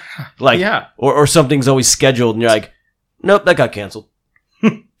yeah, like yeah. Or something's always scheduled, and you're like, nope, that got canceled.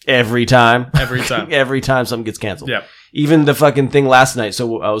 Every time something gets canceled. Yeah. Even the fucking thing last night.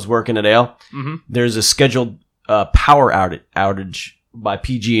 So I was working at Ale. Mm-hmm. There's a scheduled power outage by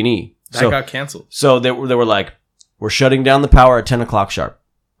PG&E. That got canceled. So they were like, we're shutting down the power at 10 o'clock sharp,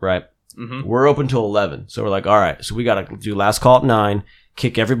 right? Mm-hmm. We're open till 11. So we're like, all right, so we got to do last call at 9,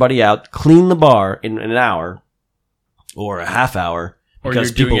 kick everybody out, clean the bar in an hour or a half hour. Or you're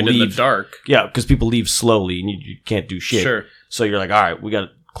doing it in the dark. Yeah, because people leave slowly and you can't do shit. Sure. So you're like, all right, we got to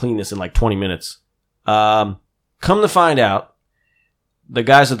clean this in like 20 minutes. Come to find out, the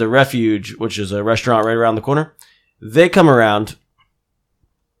guys at the Refuge, which is a restaurant right around the corner, they come around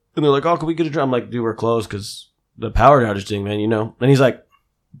and they're like, oh, can we get a drink? I'm like, dude, we're closed because the power outage thing, man, And he's like,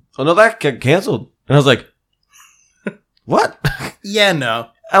 oh, no, that got canceled. And I was like, what? Yeah, no.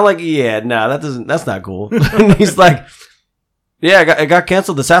 I'm like, yeah, no, that's not cool. And he's like, Yeah, it got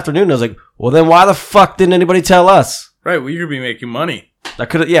canceled this afternoon. I was like, well, then why the fuck didn't anybody tell us? Right, well, you're going to be making money. I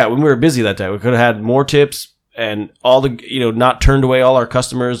could have, yeah, when we were busy that day, we could have had more tips and all the, not turned away all our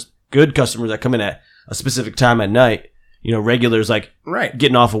customers, good customers that come in at a specific time at night. Regulars like right.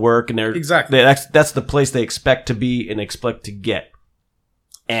 getting off of work and exactly that's the place they expect to be and expect to get.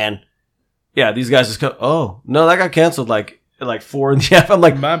 And yeah, these guys just go, oh no, that got canceled like 4 in the afternoon. I'm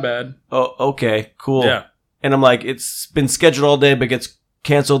like, my bad. Oh, okay, cool. Yeah. And I'm like, it's been scheduled all day, but gets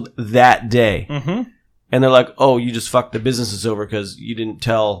canceled that day. Mm-hmm. And they're like, oh, you just fucked the businesses over because you didn't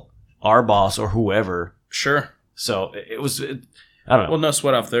tell our boss or whoever. Sure. So it was, I don't know. Well, no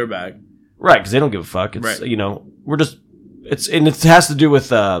sweat off their back. Right, because they don't give a fuck. It's, right. We're just, and it has to do with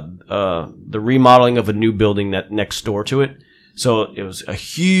the remodeling of a new building that next door to it. So it was a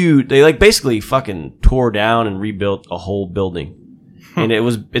huge, they like basically fucking tore down and rebuilt a whole building. And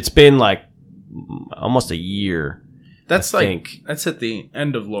it's been like almost a year. That's that's at the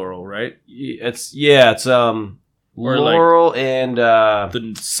end of Laurel, right? It's Laurel and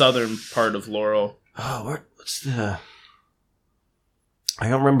the southern part of Laurel. Oh, what's I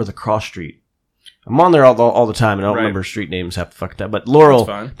don't remember the cross street. I'm on there all the time, and I don't remember street names half the fucking time. But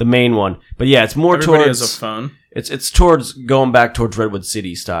Laurel, the main one. But yeah, it's more Everybody towards has a phone. It's towards going back towards Redwood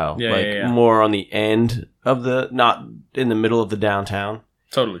City style, Yeah. more on the end of not in the middle of the downtown.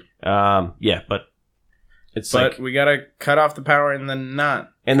 Totally. Yeah, but it's but we gotta cut off the power and then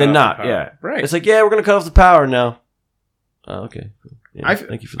not. Yeah. Right. It's like, yeah, we're gonna cut off the power now. Oh, okay. Yeah,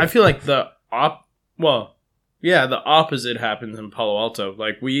 thank you for that. I feel like the opposite happens in Palo Alto.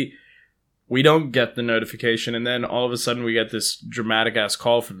 Like we don't get the notification, and then all of a sudden we get this dramatic ass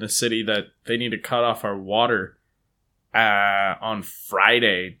call from the city that they need to cut off our water on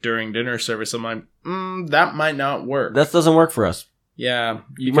Friday during dinner service. I'm like, that might not work. That doesn't work for us. Yeah,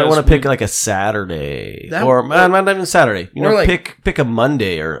 you might want to pick like a Saturday, not even Saturday. Pick a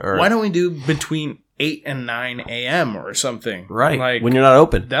Monday or. Why don't we do between 8 and 9 a.m. or something? Right, like when you're not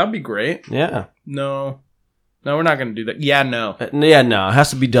open. That would be great. Yeah. No, we're not going to do that. Yeah, no. It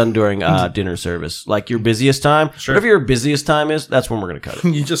has to be done during dinner service, like your busiest time. Sure. Whatever your busiest time is, that's when we're going to cut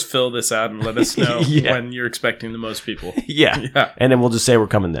it. You just fill this out and let us know when you're expecting the most people. Yeah, and then we'll just say we're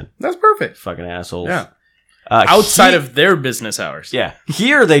coming then. That's perfect. Fucking assholes. Yeah. Outside of their business hours. Yeah.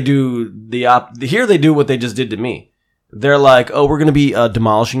 Here they do Here they do what they just did to me. They're like, oh, we're going to be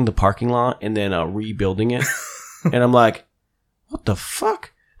demolishing the parking lot and then rebuilding it. And I'm like, what the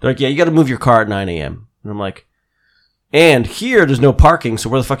fuck? They're like, yeah, you got to move your car at 9 a.m. And I'm like, and here there's no parking, so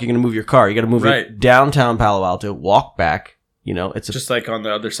where the fuck are you going to move your car? You got to move it downtown Palo Alto, walk back. It's just like on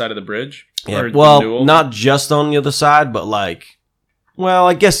the other side of the bridge. Yeah. Well, not just on the other side, but like. Well,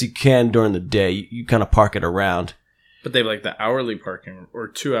 I guess you can during the day. You kind of park it around. But they have like the hourly parking or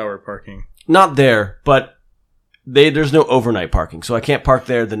 2-hour parking. Not there, but there's no overnight parking. So I can't park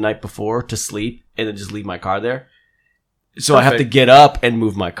there the night before to sleep and then just leave my car there. So I have to get up and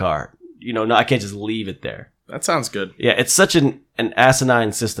move my car. No, I can't just leave it there. That sounds good. Yeah, it's such an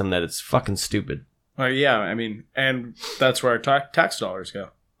asinine system that it's fucking stupid. Yeah, I mean, and that's where our tax dollars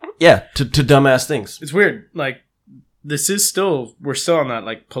go. Yeah, to dumbass things. It's weird. Like, we're still on that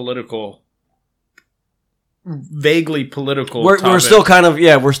like political, vaguely political. We're still kind of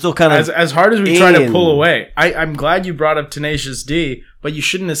as hard as we try to pull away. I'm glad you brought up Tenacious D, but you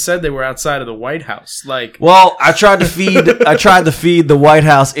shouldn't have said they were outside of the White House. Like, well, I tried to feed the White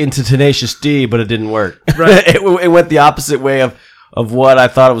House into Tenacious D, but it didn't work. Right, it went the opposite way of what I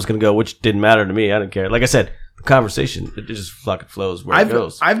thought it was going to go, which didn't matter to me. I didn't care. Like I said, the conversation it just fucking flows where it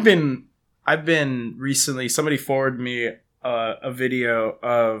goes. I've been recently. Somebody forwarded me a video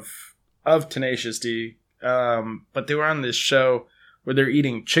of Tenacious D, but they were on this show where they're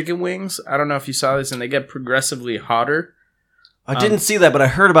eating chicken wings. I don't know if you saw this, and they get progressively hotter. I didn't see that, but I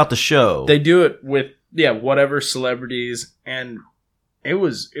heard about the show. They do it with whatever celebrities, and it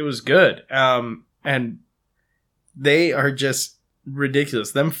was good. And they are just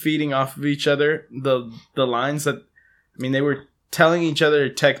ridiculous. Them feeding off of each other. The lines that they were telling each other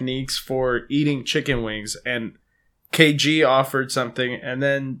techniques for eating chicken wings, and KG offered something, and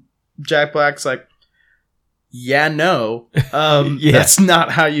then Jack Black's like, that's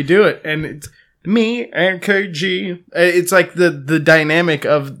not how you do it. And it's me and KG. It's like the dynamic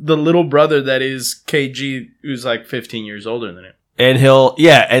of the little brother that is KG, who's like 15 years older than him. And he'll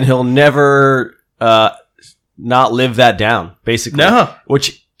never not live that down, basically. No.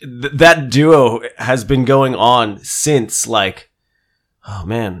 Which that duo has been going on since like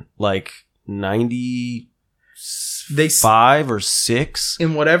 95 or 6.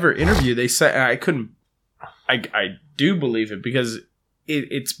 In whatever interview they said, I do believe it because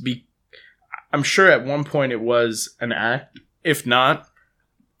I'm sure at one point it was an act, if not,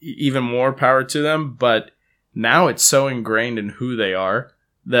 even more power to them. But now it's so ingrained in who they are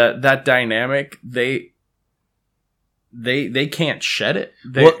that dynamic, they can't shed it.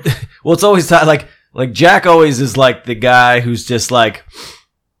 Well, it's always like Jack always is like the guy who's just like,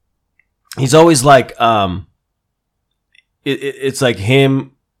 he's always like, it's like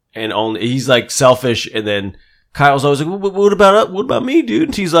him and only, he's like selfish, and then Kyle's always like, what about me, dude?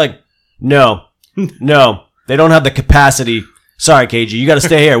 And he's like, no, they don't have the capacity. Sorry, KG, you got to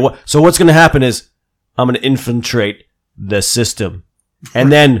stay here. So what's going to happen is I'm going to infiltrate the system,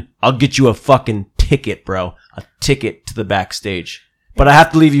 and then I'll get you a fucking ticket, bro. A ticket to the backstage. But I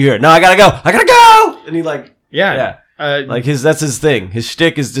have to leave you here. No, I gotta go! And he like, yeah. Like that's his thing. His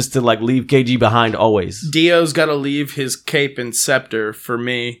shtick is just to like leave KG behind always. Dio's gotta leave his cape and scepter for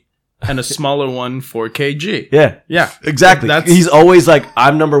me, and a smaller one for KG. Yeah, exactly. He's always like,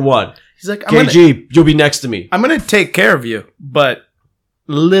 I'm number one. He's like, KG, you'll be next to me. I'm gonna take care of you, but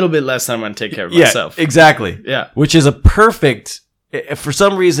a little bit less than I'm gonna take care of myself. Exactly. Yeah. Which is a perfect, for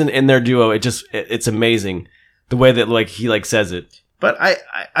some reason in their duo, it's amazing the way that like he like says it. But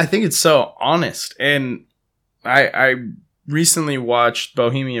I think it's so honest, and I recently watched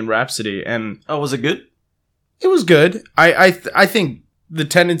Bohemian Rhapsody, and was it good? It was good. I think the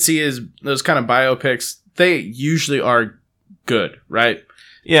tendency is those kind of biopics, they usually are good, right?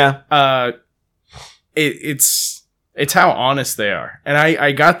 Yeah. It's how honest they are, and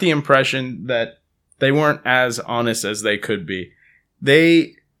I got the impression that they weren't as honest as they could be.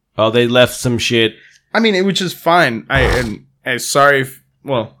 They left some shit. I mean, which is fine. I'm sorry.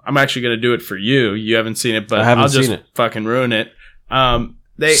 I'm actually going to do it for you. You haven't seen it, but I'll just fucking ruin it.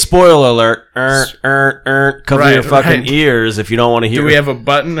 Spoiler alert. Cover your fucking ears if you don't want to hear. Do we have a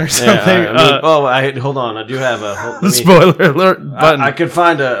button or something? Hold on. I do have a spoiler alert button. I could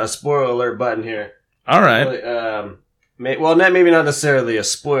find a spoiler alert button here. All right. Maybe not necessarily a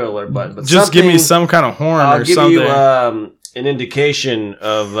spoiler button, but just give me some kind of horn or something. I'll give you an indication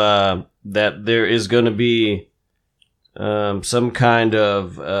of that there is going to be some kind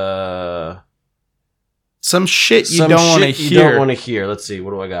of some shit you don't want to hear. You don't want to hear. Let's see.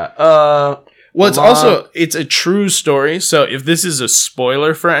 What do I got? It's a true story. So if this is a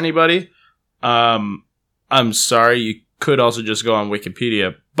spoiler for anybody, I'm sorry. You could also just go on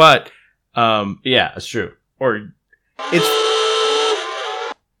Wikipedia. But yeah, it's true. Or it's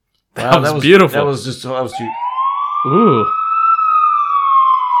that was beautiful. That was too. Ooh.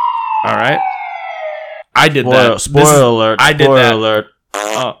 All right. I did that. Spoiler alert. I did spoiler that. Alert.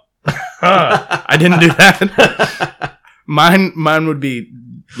 Oh. I didn't do that. Mine would be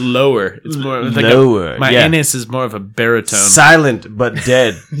lower. It's more like lower. My anus is more of a baritone. Silent but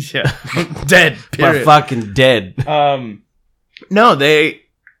dead. Yeah. Dead. Period. But fucking dead. No, they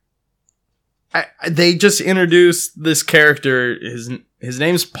just introduced this character. His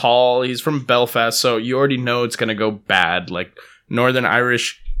name's Paul. He's from Belfast, so you already know it's gonna go bad. Like Northern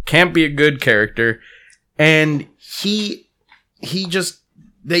Irish can't be a good character, and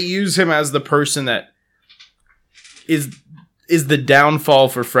they use him as the person that is the downfall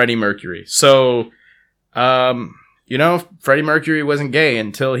for Freddie Mercury. So, Freddie Mercury wasn't gay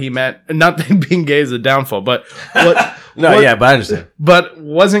until he met. Not that being gay is a downfall, but but I understand. But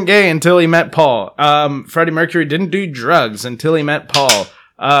wasn't gay until he met Paul. Freddie Mercury didn't do drugs until he met Paul.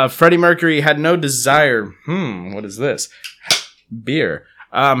 Freddie Mercury had no desire. What is this? Beer.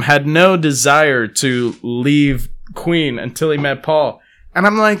 Had no desire to leave Queen until he met Paul. And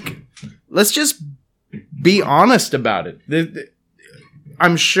I'm like, let's just be honest about it.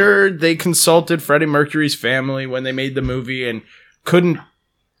 I'm sure they consulted Freddie Mercury's family when they made the movie and couldn't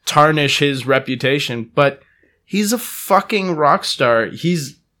tarnish his reputation, but he's a fucking rock star.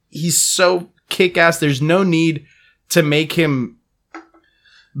 He's so kick-ass. There's no need to make him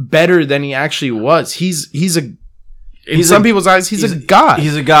better than he actually was. In some people's eyes, he's a god.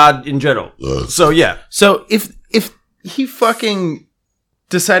 He's a god in general. So yeah. So if he fucking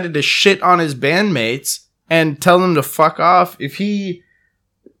decided to shit on his bandmates and tell them to fuck off, if he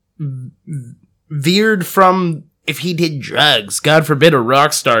veered from, if he did drugs, God forbid a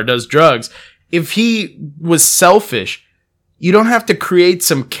rock star does drugs, if he was selfish, you don't have to create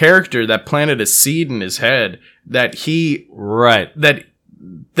some character that planted a seed in his head that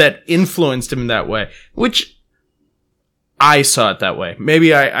that influenced him that way, which I saw it that way.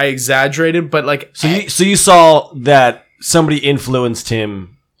 Maybe I exaggerated, but like... So you saw that somebody influenced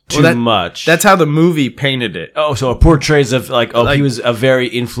him too much. That's how the movie painted it. Oh, so it portrays of he was a very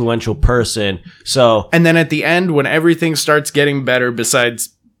influential person. So... And then at the end, when everything starts getting better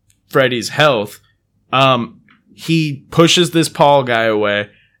besides Freddie's health, he pushes this Paul guy away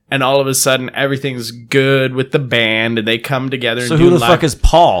and all of a sudden everything's good with the band, and they come together. So and who do the fuck is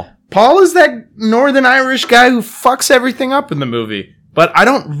Paul? Paul is that Northern Irish guy who fucks everything up in the movie. But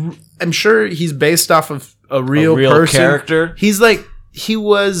I'm sure he's based off of a real person. Character. He's like,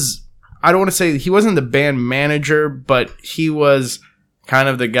 I don't want to say he wasn't the band manager, but he was kind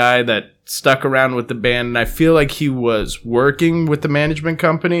of the guy that stuck around with the band. And I feel like he was working with the management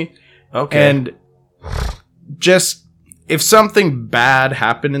company. Okay. And just, if something bad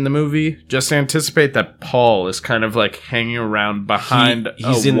happened in the movie, just anticipate that Paul is kind of like hanging around behind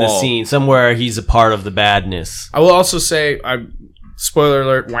he's a in wall. the scene somewhere. He's a part of the badness. I will also say, spoiler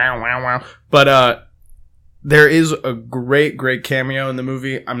alert, wow. But there is a great cameo in the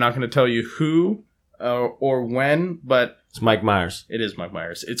movie. I'm not going to tell you who or when, but It's Mike Myers. it is Mike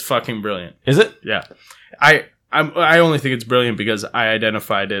Myers. It's fucking brilliant. Is it? Yeah. I only think it's brilliant because I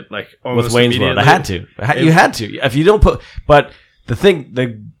identified it like almost With Wayne's World. immediately. I had to. You had to. If you don't put... But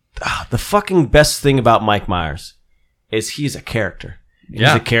the fucking best thing about Mike Myers is he's a character. He's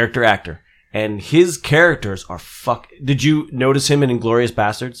a character actor. And his characters are Did you notice him in Inglourious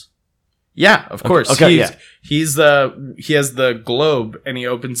Bastards? Yeah, of course. Okay, he has the globe, and he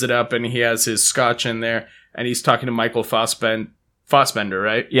opens it up, and he has his scotch in there, and he's talking to Michael Fassbender,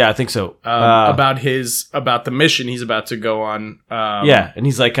 right? Yeah, I think so. About the mission he's about to go on. Yeah, and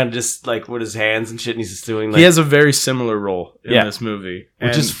he's like kind of just like with his hands and shit, and he's just doing like... He has a very similar role in this movie.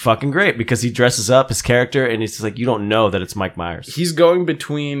 Which is fucking great because he dresses up his character, and it's just like, you don't know that it's Mike Myers. He's going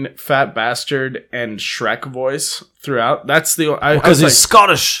between Fat Bastard and Shrek voice throughout. That's the... Because he's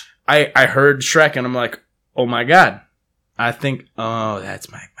Scottish. I heard Shrek, and I'm like, oh my God. I think,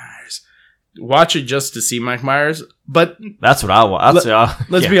 that's Mike Myers. Watch it just to see Mike Myers, but... That's what I want.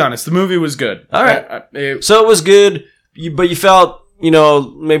 Let's be honest. The movie was good. All right. So it was good, but you felt,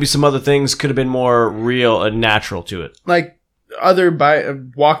 maybe some other things could have been more real and natural to it. Like,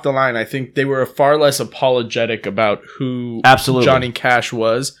 Walk the Line, I think they were far less apologetic about who Johnny Cash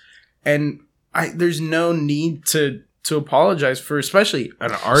was. And there's no need to apologize for, especially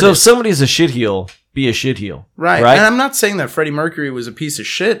an artist. So if somebody's a shitheel, be a shitheel. Right. And I'm not saying that Freddie Mercury was a piece of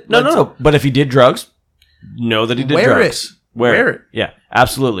shit. No. But if he did drugs, know that he did drugs. Wear it. Yeah,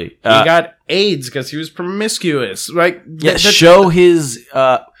 absolutely. He got AIDS because he was promiscuous. Right? Yeah, show his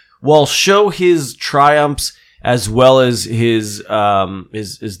triumphs as well as his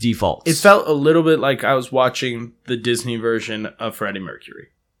defaults. It felt a little bit like I was watching the Disney version of Freddie Mercury.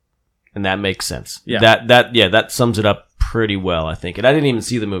 And that makes sense. Yeah. That sums it up pretty well, I think. And I didn't even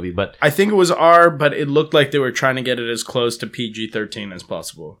see the movie, but I think it was R, but it looked like they were trying to get it as close to PG-13 as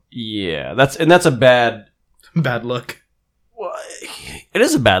possible. Yeah, that's a bad look. Well, it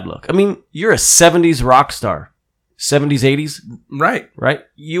is a bad look. I mean, you're a 70s rock star. 70s, 80s? Right?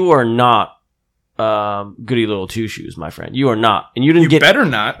 You are not goody little two shoes, my friend. You are not. And you better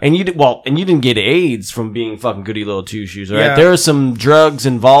not. And you didn't get AIDS from being fucking goody little two shoes, all right? Yeah. There are some drugs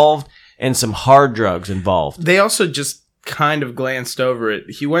involved and some hard drugs involved. They also just kind of glanced over it.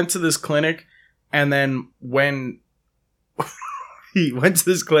 He went to this clinic, and then when he went to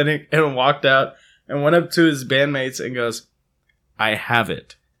this clinic and walked out and went up to his bandmates and goes, I have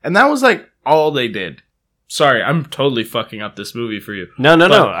it. And that was like all they did. Sorry, I'm totally fucking up this movie for you. No.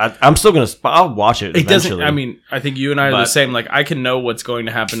 I'm still going to... I'll watch it eventually. I think you and I are the same. Like, I can know what's going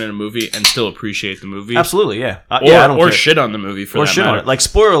to happen in a movie and still appreciate the movie. Absolutely, yeah. I don't care. Shit on the movie for that matter. On it. Like,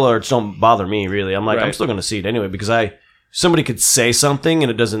 spoiler alerts don't bother me, really. I'm like, right. I'm still going to see it anyway because somebody could say something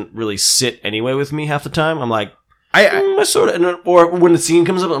and it doesn't really sit anyway with me half the time. I'm like, I sort of... Or when the scene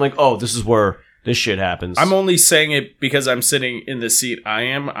comes up, I'm like, oh, this is where this shit happens. I'm only saying it because I'm sitting in the seat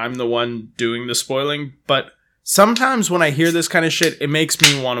I'm the one doing the spoiling, but sometimes when I hear this kind of shit, it makes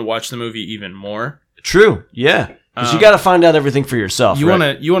me want to watch the movie even more. True, yeah. Because you got to find out everything for yourself. You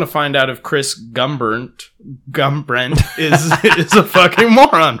want to find out if Chris Gumbrecht is a fucking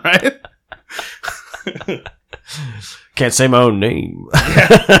moron, right? Can't say my own name.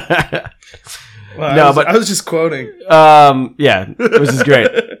 Well, I was just quoting. Yeah, which is great.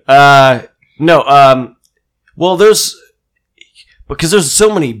 Well, because there's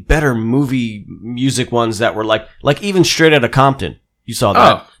so many better movie music ones that were like even Straight Outta Compton. You saw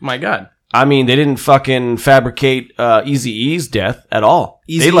that? Oh my God! I mean, they didn't fucking fabricate Eazy-E's death at all.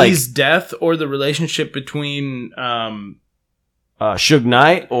 Eazy-E's death or the relationship between Suge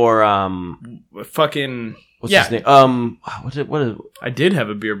Knight or fucking what's his name? What is? I did have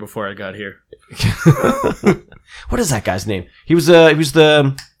a beer before I got here. What is that guy's name? He was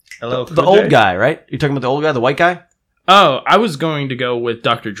the old guy, right? You're talking about the old guy, the white guy? Oh, I was going to go with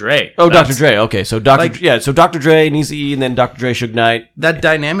Dr. Dre. Oh, Dr. Dre. Okay, so Dr. Dre and Eazy-E, and then Dr. Dre, Suge Knight. That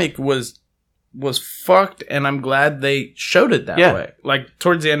dynamic was was fucked, and I'm glad they showed it that way. Like,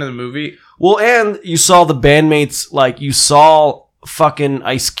 towards the end of the movie. Well, and you saw the bandmates, like, you saw fucking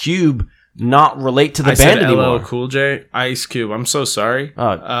Ice Cube not relate to the band anymore. LL Cool J, Ice Cube. I'm so sorry.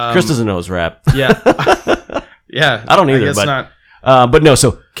 Chris doesn't know his rap. Yeah. Yeah. I don't either, I guess not. But no,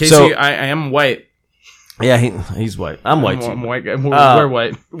 so... Casey, so, I am white. Yeah, he's white. I'm white, too. I'm white. We're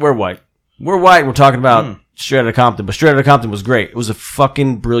white. We're white. We're white. We're talking about Straight Outta Compton. But Straight Outta Compton was great. It was a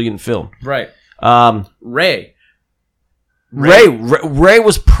fucking brilliant film. Right. Ray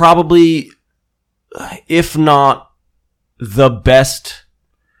was probably, if not the best.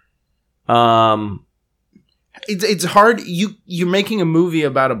 It's hard. You're making a movie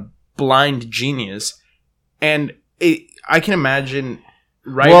about a blind genius, and I can imagine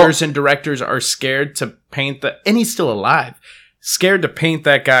writers and directors are scared to paint and he's still alive, scared to paint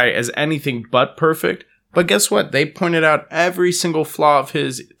that guy as anything but perfect. But guess what? They pointed out every single flaw of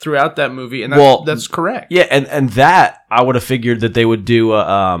his throughout that movie, and that's correct. Yeah, and that I would have figured that they would do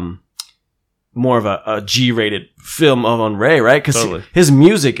more of a G-rated film on Ray, right? Because his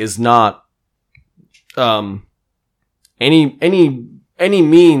music is not any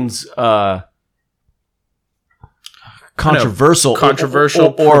means controversial,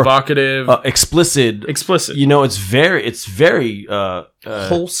 or provocative, explicit. You know, it's very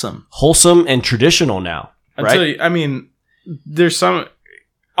wholesome and traditional now. Right? I mean, there's some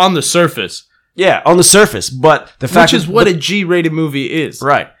on the surface. Yeah, on the surface, but the fact is what a G-rated movie is,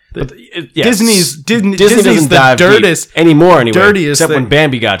 right? Disney's doesn't the dive dirtiest anymore. Anyway, dirtiest except when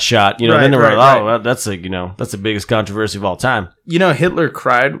Bambi got shot. You know, then they were right. that's the biggest controversy of all time. You know, Hitler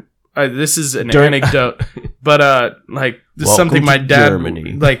cried. This is an anecdote, but this is something my dad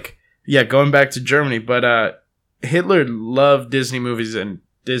Germany. Going back to Germany. But Hitler loved Disney movies, and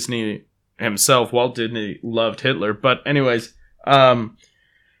Disney himself, Walt Disney, loved Hitler. But anyways,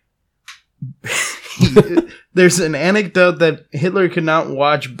 there's an anecdote that Hitler could not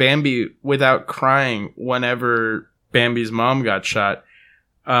watch Bambi without crying whenever Bambi's mom got shot.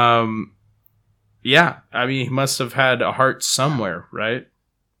 Yeah, I mean, he must have had a heart somewhere, right?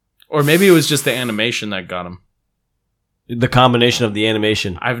 Or maybe it was just the animation that got him. The combination of the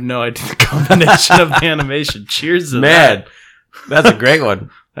animation. I have no idea the combination of the animation. Cheers to that. That's a great one.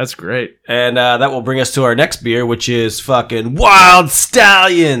 That's great. And that will bring us to our next beer, which is fucking Wild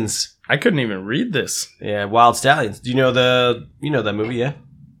Stallions. I couldn't even read this. Yeah, Wild Stallions. Do you know that movie, yeah?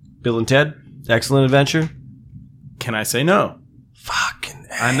 Bill and Ted? Excellent Adventure? Can I say no? Fucking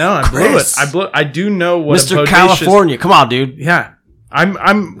I know, I blew it. I do know what Mr. California. Come on, dude. Yeah.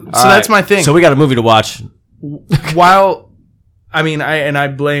 That's my thing. So we got a movie to watch. While, I mean, I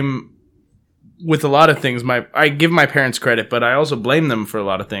blame, with a lot of things, I give my parents credit, but I also blame them for a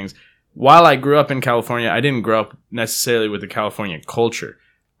lot of things. While I grew up in California, I didn't grow up necessarily with the California culture.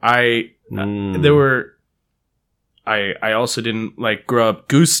 I also didn't grow up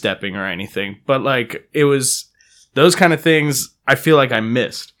goose stepping or anything, but it was those kind of things I feel like I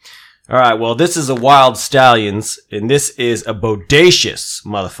missed. All right, well, this is a Wild Stallions, and this is a bodacious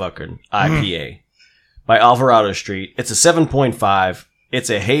motherfucking IPA by Alvarado Street. It's a 7.5. It's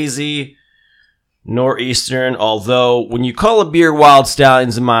a hazy nor'eastern, although when you call a beer Wild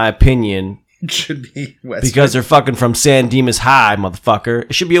Stallions, in my opinion, it should be West because they're fucking from San Dimas High, motherfucker.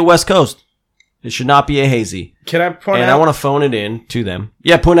 It should be a West Coast. It should not be a hazy. Can I point out? And I want to phone it in to them.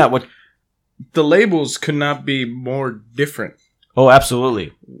 Yeah, point out what... The labels could not be more different. Oh,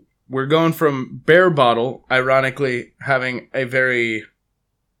 absolutely. We're going from Bear Bottle, ironically, having a very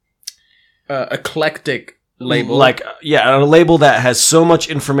eclectic label. A label that has so much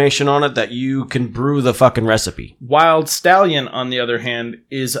information on it that you can brew the fucking recipe. Wild Stallion, on the other hand,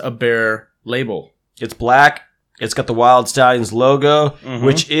 is a bear label. It's black. It's got the Wild Stallions logo,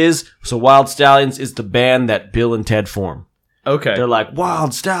 which is... So Wild Stallions is the band that Bill and Ted form. Okay. They're like,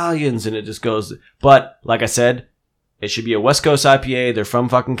 Wild Stallions, and it just goes... But, like I said... It should be a West Coast IPA. They're from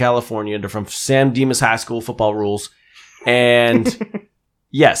fucking California. They're from Sam Dimas High School, football rules. And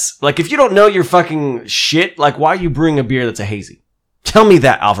yes, if you don't know your fucking shit, why are you brewing a beer that's a hazy? Tell me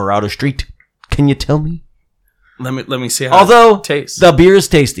that, Alvarado Street. Can you tell me? Let me see how it tastes. The beer is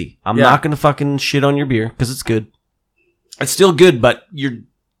tasty. I'm not gonna fucking shit on your beer because it's good. It's still good, but your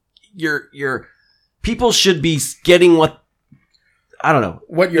people should be getting what I don't know.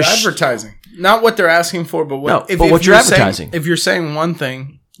 What you're advertising. Not what they're asking for, but what you're advertising. If you're saying one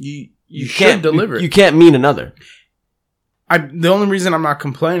thing, you should deliver it. You can't mean another. The only reason I'm not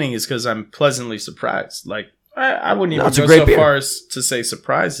complaining is because I'm pleasantly surprised. I wouldn't even go so far as to say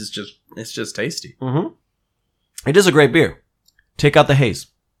surprised. It's just tasty. Mm-hmm. It is a great beer. Take out the haze.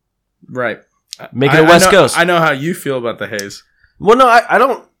 Right. Make it a West Coast. I know how you feel about the haze. Well, no, I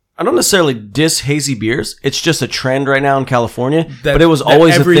I don't necessarily diss hazy beers. It's just a trend right now in California. But it was that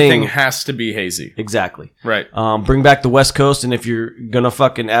always a everything thing. has to be hazy. Exactly. Right. Bring back the West Coast, and if you're gonna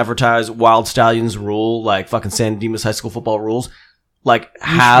fucking advertise Wild Stallions rule, like fucking San Dimas high school football rules, like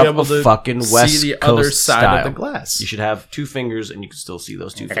have a fucking West see the Coast other side style. of the glass. You should have 2 fingers, and you can still see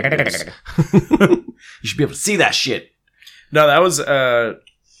those 2 fingers. You should be able to see that shit. No, that was. I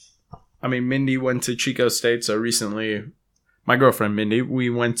mean, Mindy went to Chico State, so recently, my girlfriend Mindy, we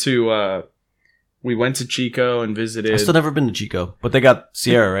went to Chico and visited. I've still never been to Chico, but they got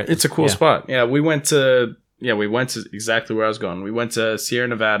Sierra, right? It's a cool spot. Yeah, we went to exactly where I was going. We went to Sierra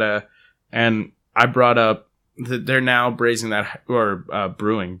Nevada, and I brought up that they're now brewing.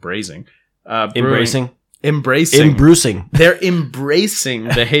 Embracing. They're embracing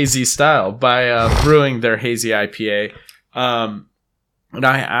the hazy style by brewing their hazy IPA. And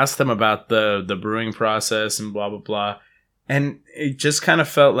I asked them about the brewing process and blah, blah, blah. And it just kind of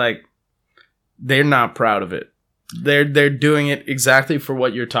felt like they're not proud of it. They're doing it exactly for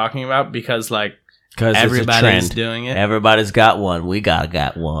what you're talking about because everybody's doing it. Everybody's got one. We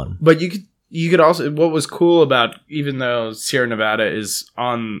got one. But you could also, what was cool about, even though Sierra Nevada is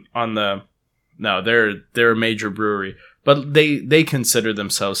on the, no, they're a major brewery, but they consider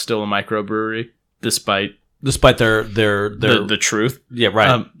themselves still a microbrewery despite their the truth. Yeah,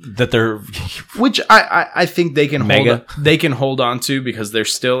 right. That they're which I think they can mega. hold on to because they're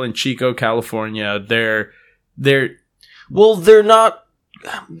still in Chico, California. They're not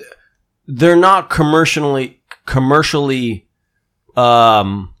commercially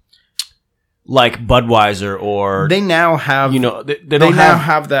like Budweiser or they now have they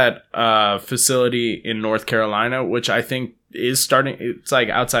have that facility in North Carolina, which I think is starting. It's like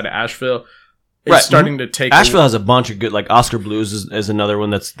outside of Asheville. It's starting to take. Asheville has a bunch of good, like Oscar Blues is another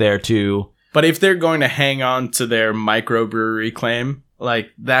one that's there too. But if they're going to hang on to their microbrewery claim, like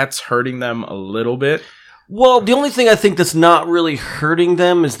that's hurting them a little bit. Well, the only thing I think that's not really hurting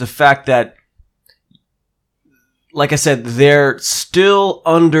them is the fact that, like I said, they're still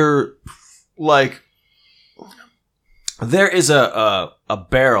under, like, there is a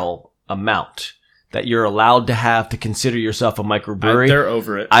barrel amount that you're allowed to have to consider yourself a microbrewery. They're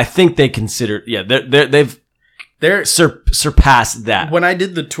over it. I think they consider, they've surpassed that. When I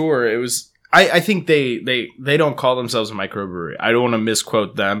did the tour, it was, I think they don't call themselves a microbrewery. I don't want to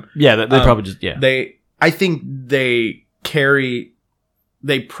misquote them. Yeah, they probably just, yeah. I think they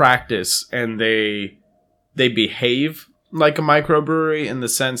practice and they behave like a microbrewery in the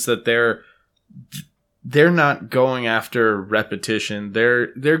sense that they're not going after repetition.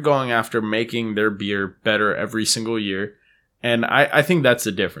 They're going after making their beer better every single year. And I think that's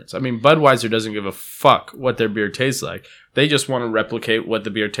the difference. I mean, Budweiser doesn't give a fuck what their beer tastes like. They just want to replicate what the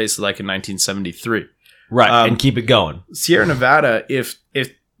beer tasted like in 1973. Right, and keep it going. Sierra Nevada, if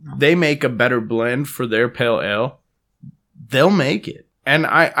they make a better blend for their pale ale, they'll make it. And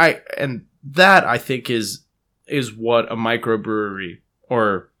that I think is what a microbrewery,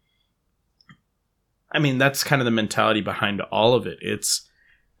 or I mean, that's kind of the mentality behind all of it. It's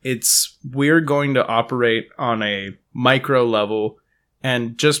we're going to operate on a micro level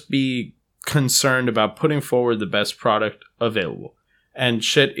and just be concerned about putting forward the best product available. And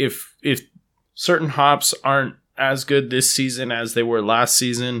shit, if certain hops aren't as good this season as they were last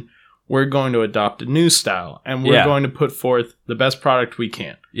season, we're going to adopt a new style and we're going to put forth the best product we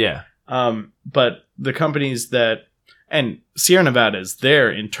can. Yeah. But the companies that, and Sierra Nevada is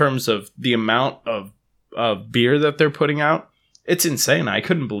there in terms of the amount of beer that they're putting out. It's insane. I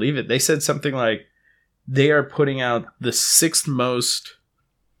couldn't believe it. They said something like they are putting out the 6th most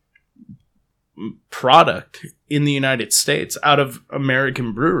product in the United States out of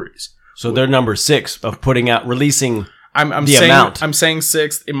American breweries. So they're number 6 of releasing I'm the saying, amount. I'm saying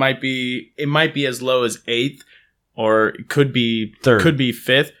 6th. It might be as low as 8th, or it could be 3rd. Could be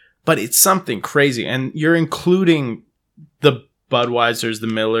 5th, but it's something crazy. And you're including the Budweisers, the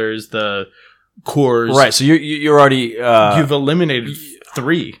Millers, the Coors. Right. So you're already you've eliminated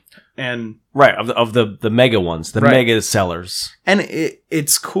 3. And right, of the mega ones, the mega sellers. And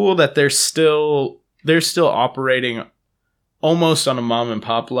it's cool that they're still operating almost on a mom and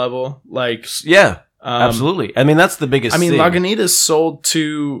pop level. Like, yeah, absolutely. I mean, that's the biggest thing. Lagunitas sold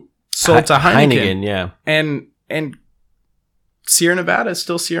to Heineken. Yeah. And Sierra Nevada is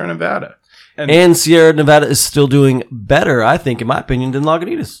still Sierra Nevada. And Sierra Nevada is still doing better, I think, in my opinion, than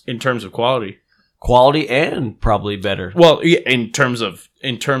Lagunitas. In terms of quality. Quality and probably better. Well, in terms of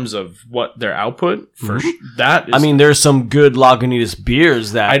what their output, that is, I mean, there's some good Lagunitas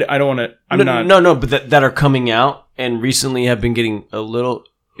beers that I don't want to. But that are coming out and recently have been getting a little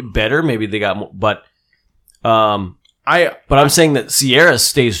better. Maybe they got more, but But I'm saying that Sierra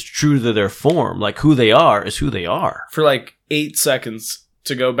stays true to their form. Like, who they are is who they are. For like 8 seconds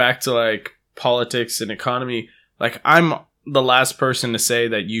to go back to like politics and economy, like I'm the last person to say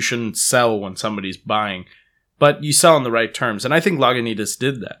that you shouldn't sell when somebody's buying, but you sell on the right terms. And I think Lagunitas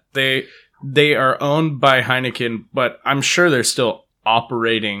did that. They are owned by Heineken, but I'm sure they're still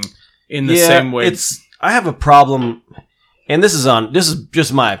operating in the same way. I have a problem, and this is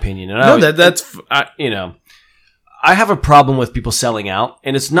just my opinion. And I have a problem with people selling out,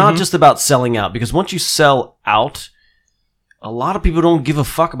 and it's not just about selling out, because once you sell out, a lot of people don't give a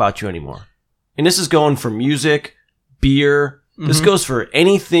fuck about you anymore. And this is going for music, beer. This goes for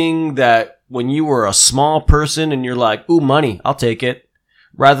anything that when you were a small person and you're like, ooh, money, I'll take it.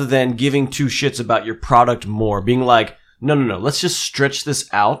 Rather than giving two shits about your product more. Being like, no, let's just stretch this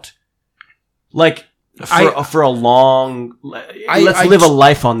out. Like, for a long... let's live a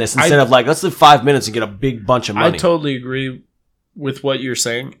life on this instead of like, let's live 5 minutes and get a big bunch of money. I totally agree with what you're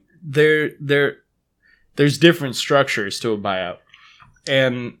saying. There's different structures to a buyout.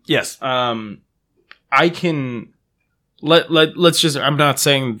 And yes, I can... Let's just... I'm not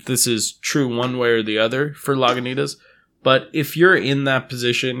saying this is true one way or the other for Lagunitas, but if you're in that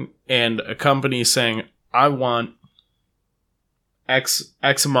position and a company is saying, I want X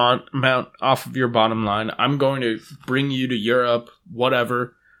amount off of your bottom line, I'm going to bring you to Europe,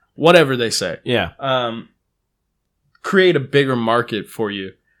 whatever they say. Yeah. Create a bigger market for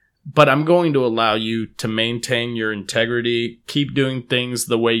you. But I'm going to allow you to maintain your integrity, keep doing things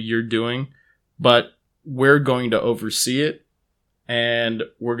the way you're doing, but we're going to oversee it. And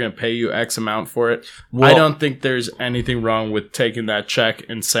we're going to pay you X amount for it. Well, I don't think there's anything wrong with taking that check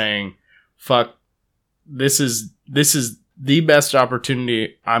and saying, fuck, this is the best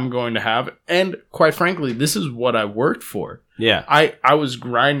opportunity I'm going to have. And quite frankly, this is what I worked for. Yeah. I was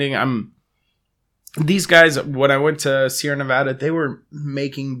grinding. These guys, when I went to Sierra Nevada, they were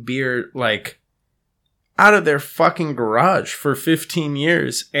making beer like out of their fucking garage for 15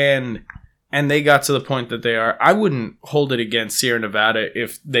 years. And they got to the point that they are. I wouldn't hold it against Sierra Nevada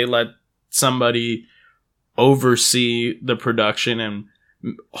if they let somebody oversee the production and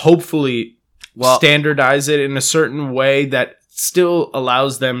hopefully standardize it in a certain way that still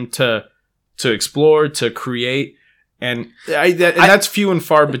allows them to explore, to create. And that's few and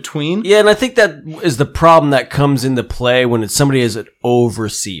far between. Yeah, and I think that is the problem that comes into play when it's somebody as an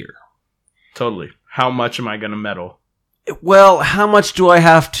overseer. Totally. How much am I going to meddle? Well, how much do I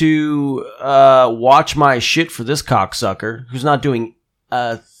have to watch my shit for this cocksucker who's not doing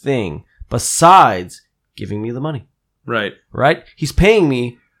a thing besides giving me the money? Right. He's paying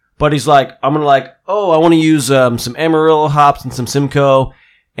me, but he's like, I'm going to like, oh, I want to use some Amarillo hops and some Simcoe.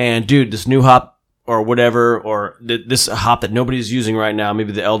 And dude, this new hop or whatever, or this hop that nobody's using right now,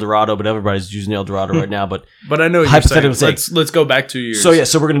 maybe the El Dorado, but everybody's using El Dorado right now. But I know what you're saying. Let's go back 2 years.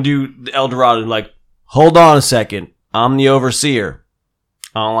 So we're going to do the El Dorado and like, hold on a second. I'm the overseer.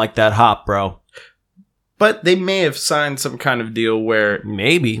 I don't like that hop, bro. But they may have signed some kind of deal where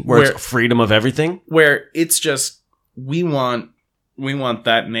it's freedom of everything, where it's just we want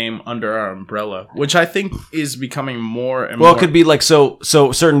that name under our umbrella, which I think is becoming more and more. Well, it could be like so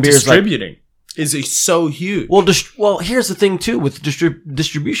certain beers distributing is so huge. Well, here's the thing too with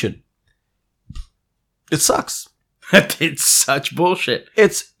distribution. It sucks. It's such bullshit.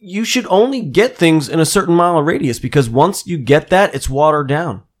 You should only get things in a certain mile radius because once you get that, it's watered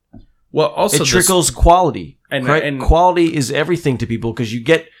down. Well, also it trickles quality, right? And quality is everything to people because you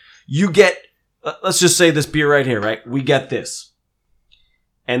get. Let's just say this beer right here, right? We get this,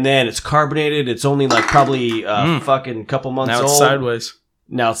 and then it's carbonated. It's only like probably fucking couple months old.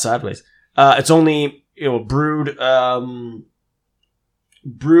 Now it's sideways. It's only brewed.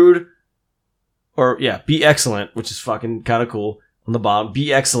 Or, yeah, Be Excellent, which is fucking kind of cool. On the bottom,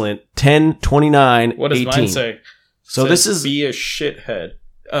 Be Excellent, 10/29/18. What does mine say? So this is... Be a shithead.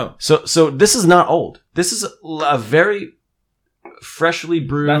 Oh. So this is not old. This is a very freshly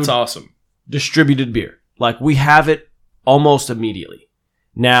brewed... That's awesome. ...distributed beer. Like, we have it almost immediately.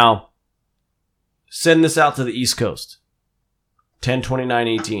 Now, send this out to the East Coast.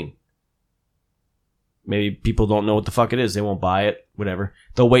 10/29/18. Maybe people don't know what the fuck it is. They won't buy it. Whatever.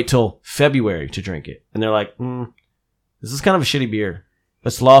 They'll wait till February to drink it. And they're like, this is kind of a shitty beer.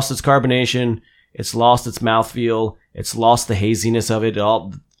 It's lost its carbonation. It's lost its mouthfeel. It's lost the haziness of it.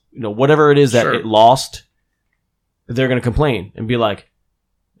 All, whatever it is that it lost, they're going to complain and be like,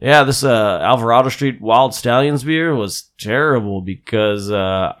 yeah, this Alvarado Street Wild Stallions beer was terrible because,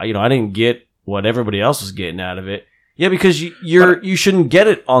 I didn't get what everybody else was getting out of it. Yeah, because you shouldn't get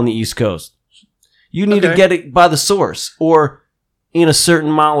it on the East Coast. You need to get it by the source or in a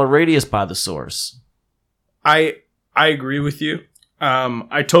certain mile of radius by the source. I I agree with you.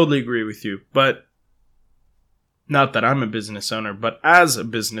 I totally agree with you. But not that I'm a business owner, but as a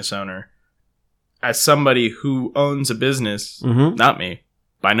business owner, as somebody who owns a business, not me,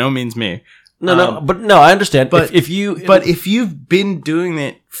 by no means me. No, I understand. But if you've been doing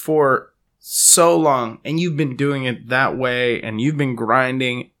it for so long and you've been doing it that way and you've been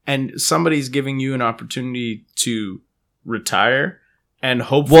grinding and somebody's giving you an opportunity to retire and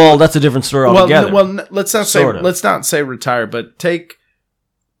hopefully, well, that's a different story altogether. Well, let's not say retire, but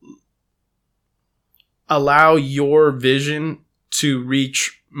allow your vision to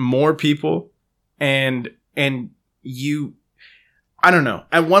reach more people and you, I don't know.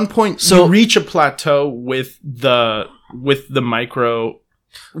 At one point, you reach a plateau with the micro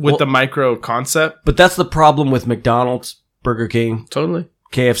concept. But that's the problem with McDonald's, Burger King, totally,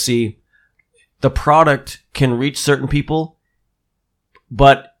 KFC. The product can reach certain people,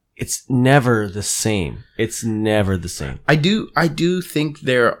 but it's never the same. It's never the same. I do think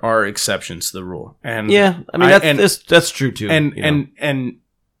there are exceptions to the rule, and yeah, I mean that's true too. And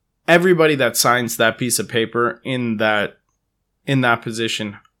everybody that signs that piece of paper in that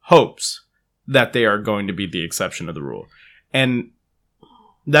position hopes that they are going to be the exception of the rule. And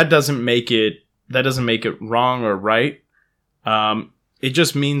that doesn't make it wrong or right. It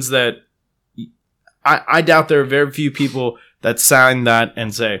just means that I doubt there are very few people that sign that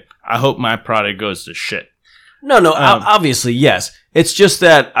and say, I hope my product goes to shit. No, obviously, yes. It's just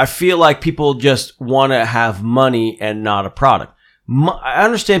that I feel like people just want to have money and not a product. I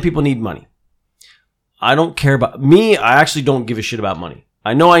understand people need money. I don't care about me. I actually don't give a shit about money.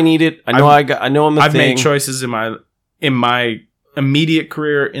 I know I need it. I know I'm a I've thing. made choices in my immediate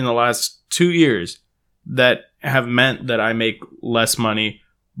career in the last 2 years that have meant that I make less money,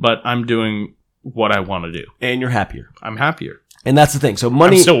 but I'm doing what I want to do. And you're happier. I'm happier. And that's the thing. So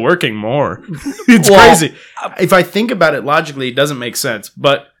money... I'm still working more. It's crazy. If I think about it logically, it doesn't make sense.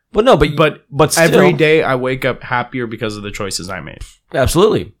 But still, every day I wake up happier because of the choices I made.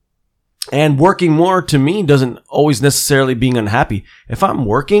 Absolutely. And working more to me doesn't always necessarily being unhappy. If I'm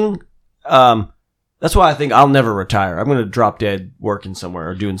working, that's why I think I'll never retire. I'm going to drop dead working somewhere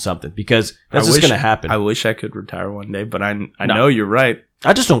or doing something because that's just going to happen. I wish I could retire one day, but I know you're right.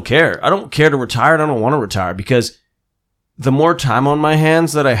 I just don't care. I don't care to retire and I don't want to retire because the more time on my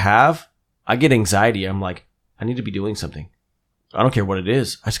hands that I have, I get anxiety. I'm like, I need to be doing something. I don't care what it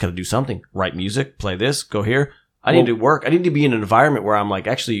is. I just got to do something. Write music, play this, go here. I need to work. I need to be in an environment where I'm like,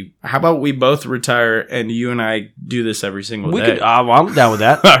 actually... How about we both retire and you and I do this every single day? I'm down with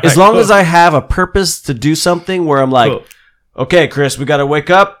that. As long as I have a purpose to do something where I'm like, okay, Chris, we got to wake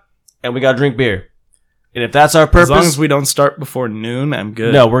up and we got to drink beer. And if that's our purpose... As long as we don't start before noon, I'm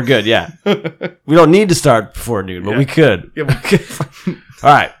good. No, we're good, yeah. We don't need to start before noon, but we could. Yeah, we could. All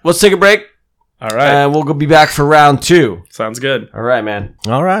right, let's take a break. All right. And we'll be back for round 2. Sounds good. All right, man.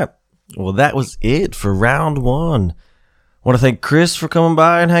 All right. Well, that was it for round 1. I want to thank Chris for coming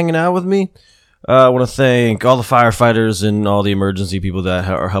by and hanging out with me. I want to thank all the firefighters and all the emergency people that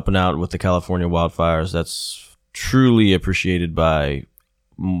are helping out with the California wildfires. That's truly appreciated by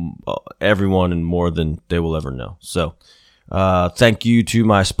everyone and more than they will ever know. So, thank you to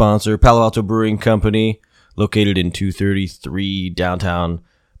my sponsor, Palo Alto Brewing Company, located in 233 downtown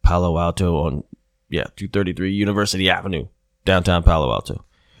Palo Alto on 233 University Avenue, downtown Palo Alto.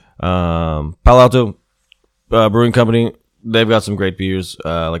 Palo Alto Brewing Company, they've got some great beers.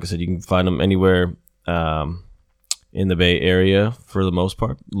 Like I said, you can find them anywhere in the Bay Area for the most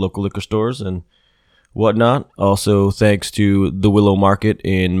part, local liquor stores and whatnot. Also, thanks to the Willow Market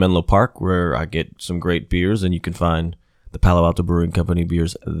in Menlo Park, where I get some great beers, and you can find the Palo Alto Brewing Company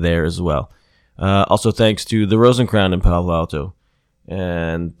beers there as well. Also, thanks to the Rosencrown in Palo Alto.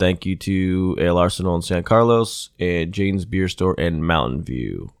 And thank you to Ale Arsenal in San Carlos and Jane's Beer Store and Mountain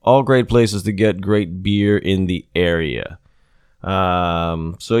View. All great places to get great beer in the area.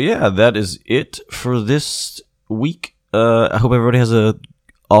 So yeah, that is it for this week. I hope everybody has a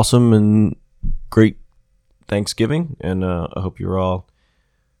awesome and great Thanksgiving. And I hope you're all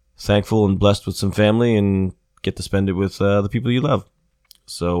thankful and blessed with some family and get to spend it with the people you love.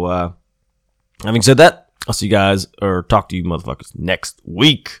 So having said that, I'll see you guys, or talk to you motherfuckers next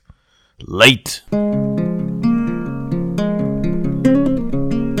week. Late.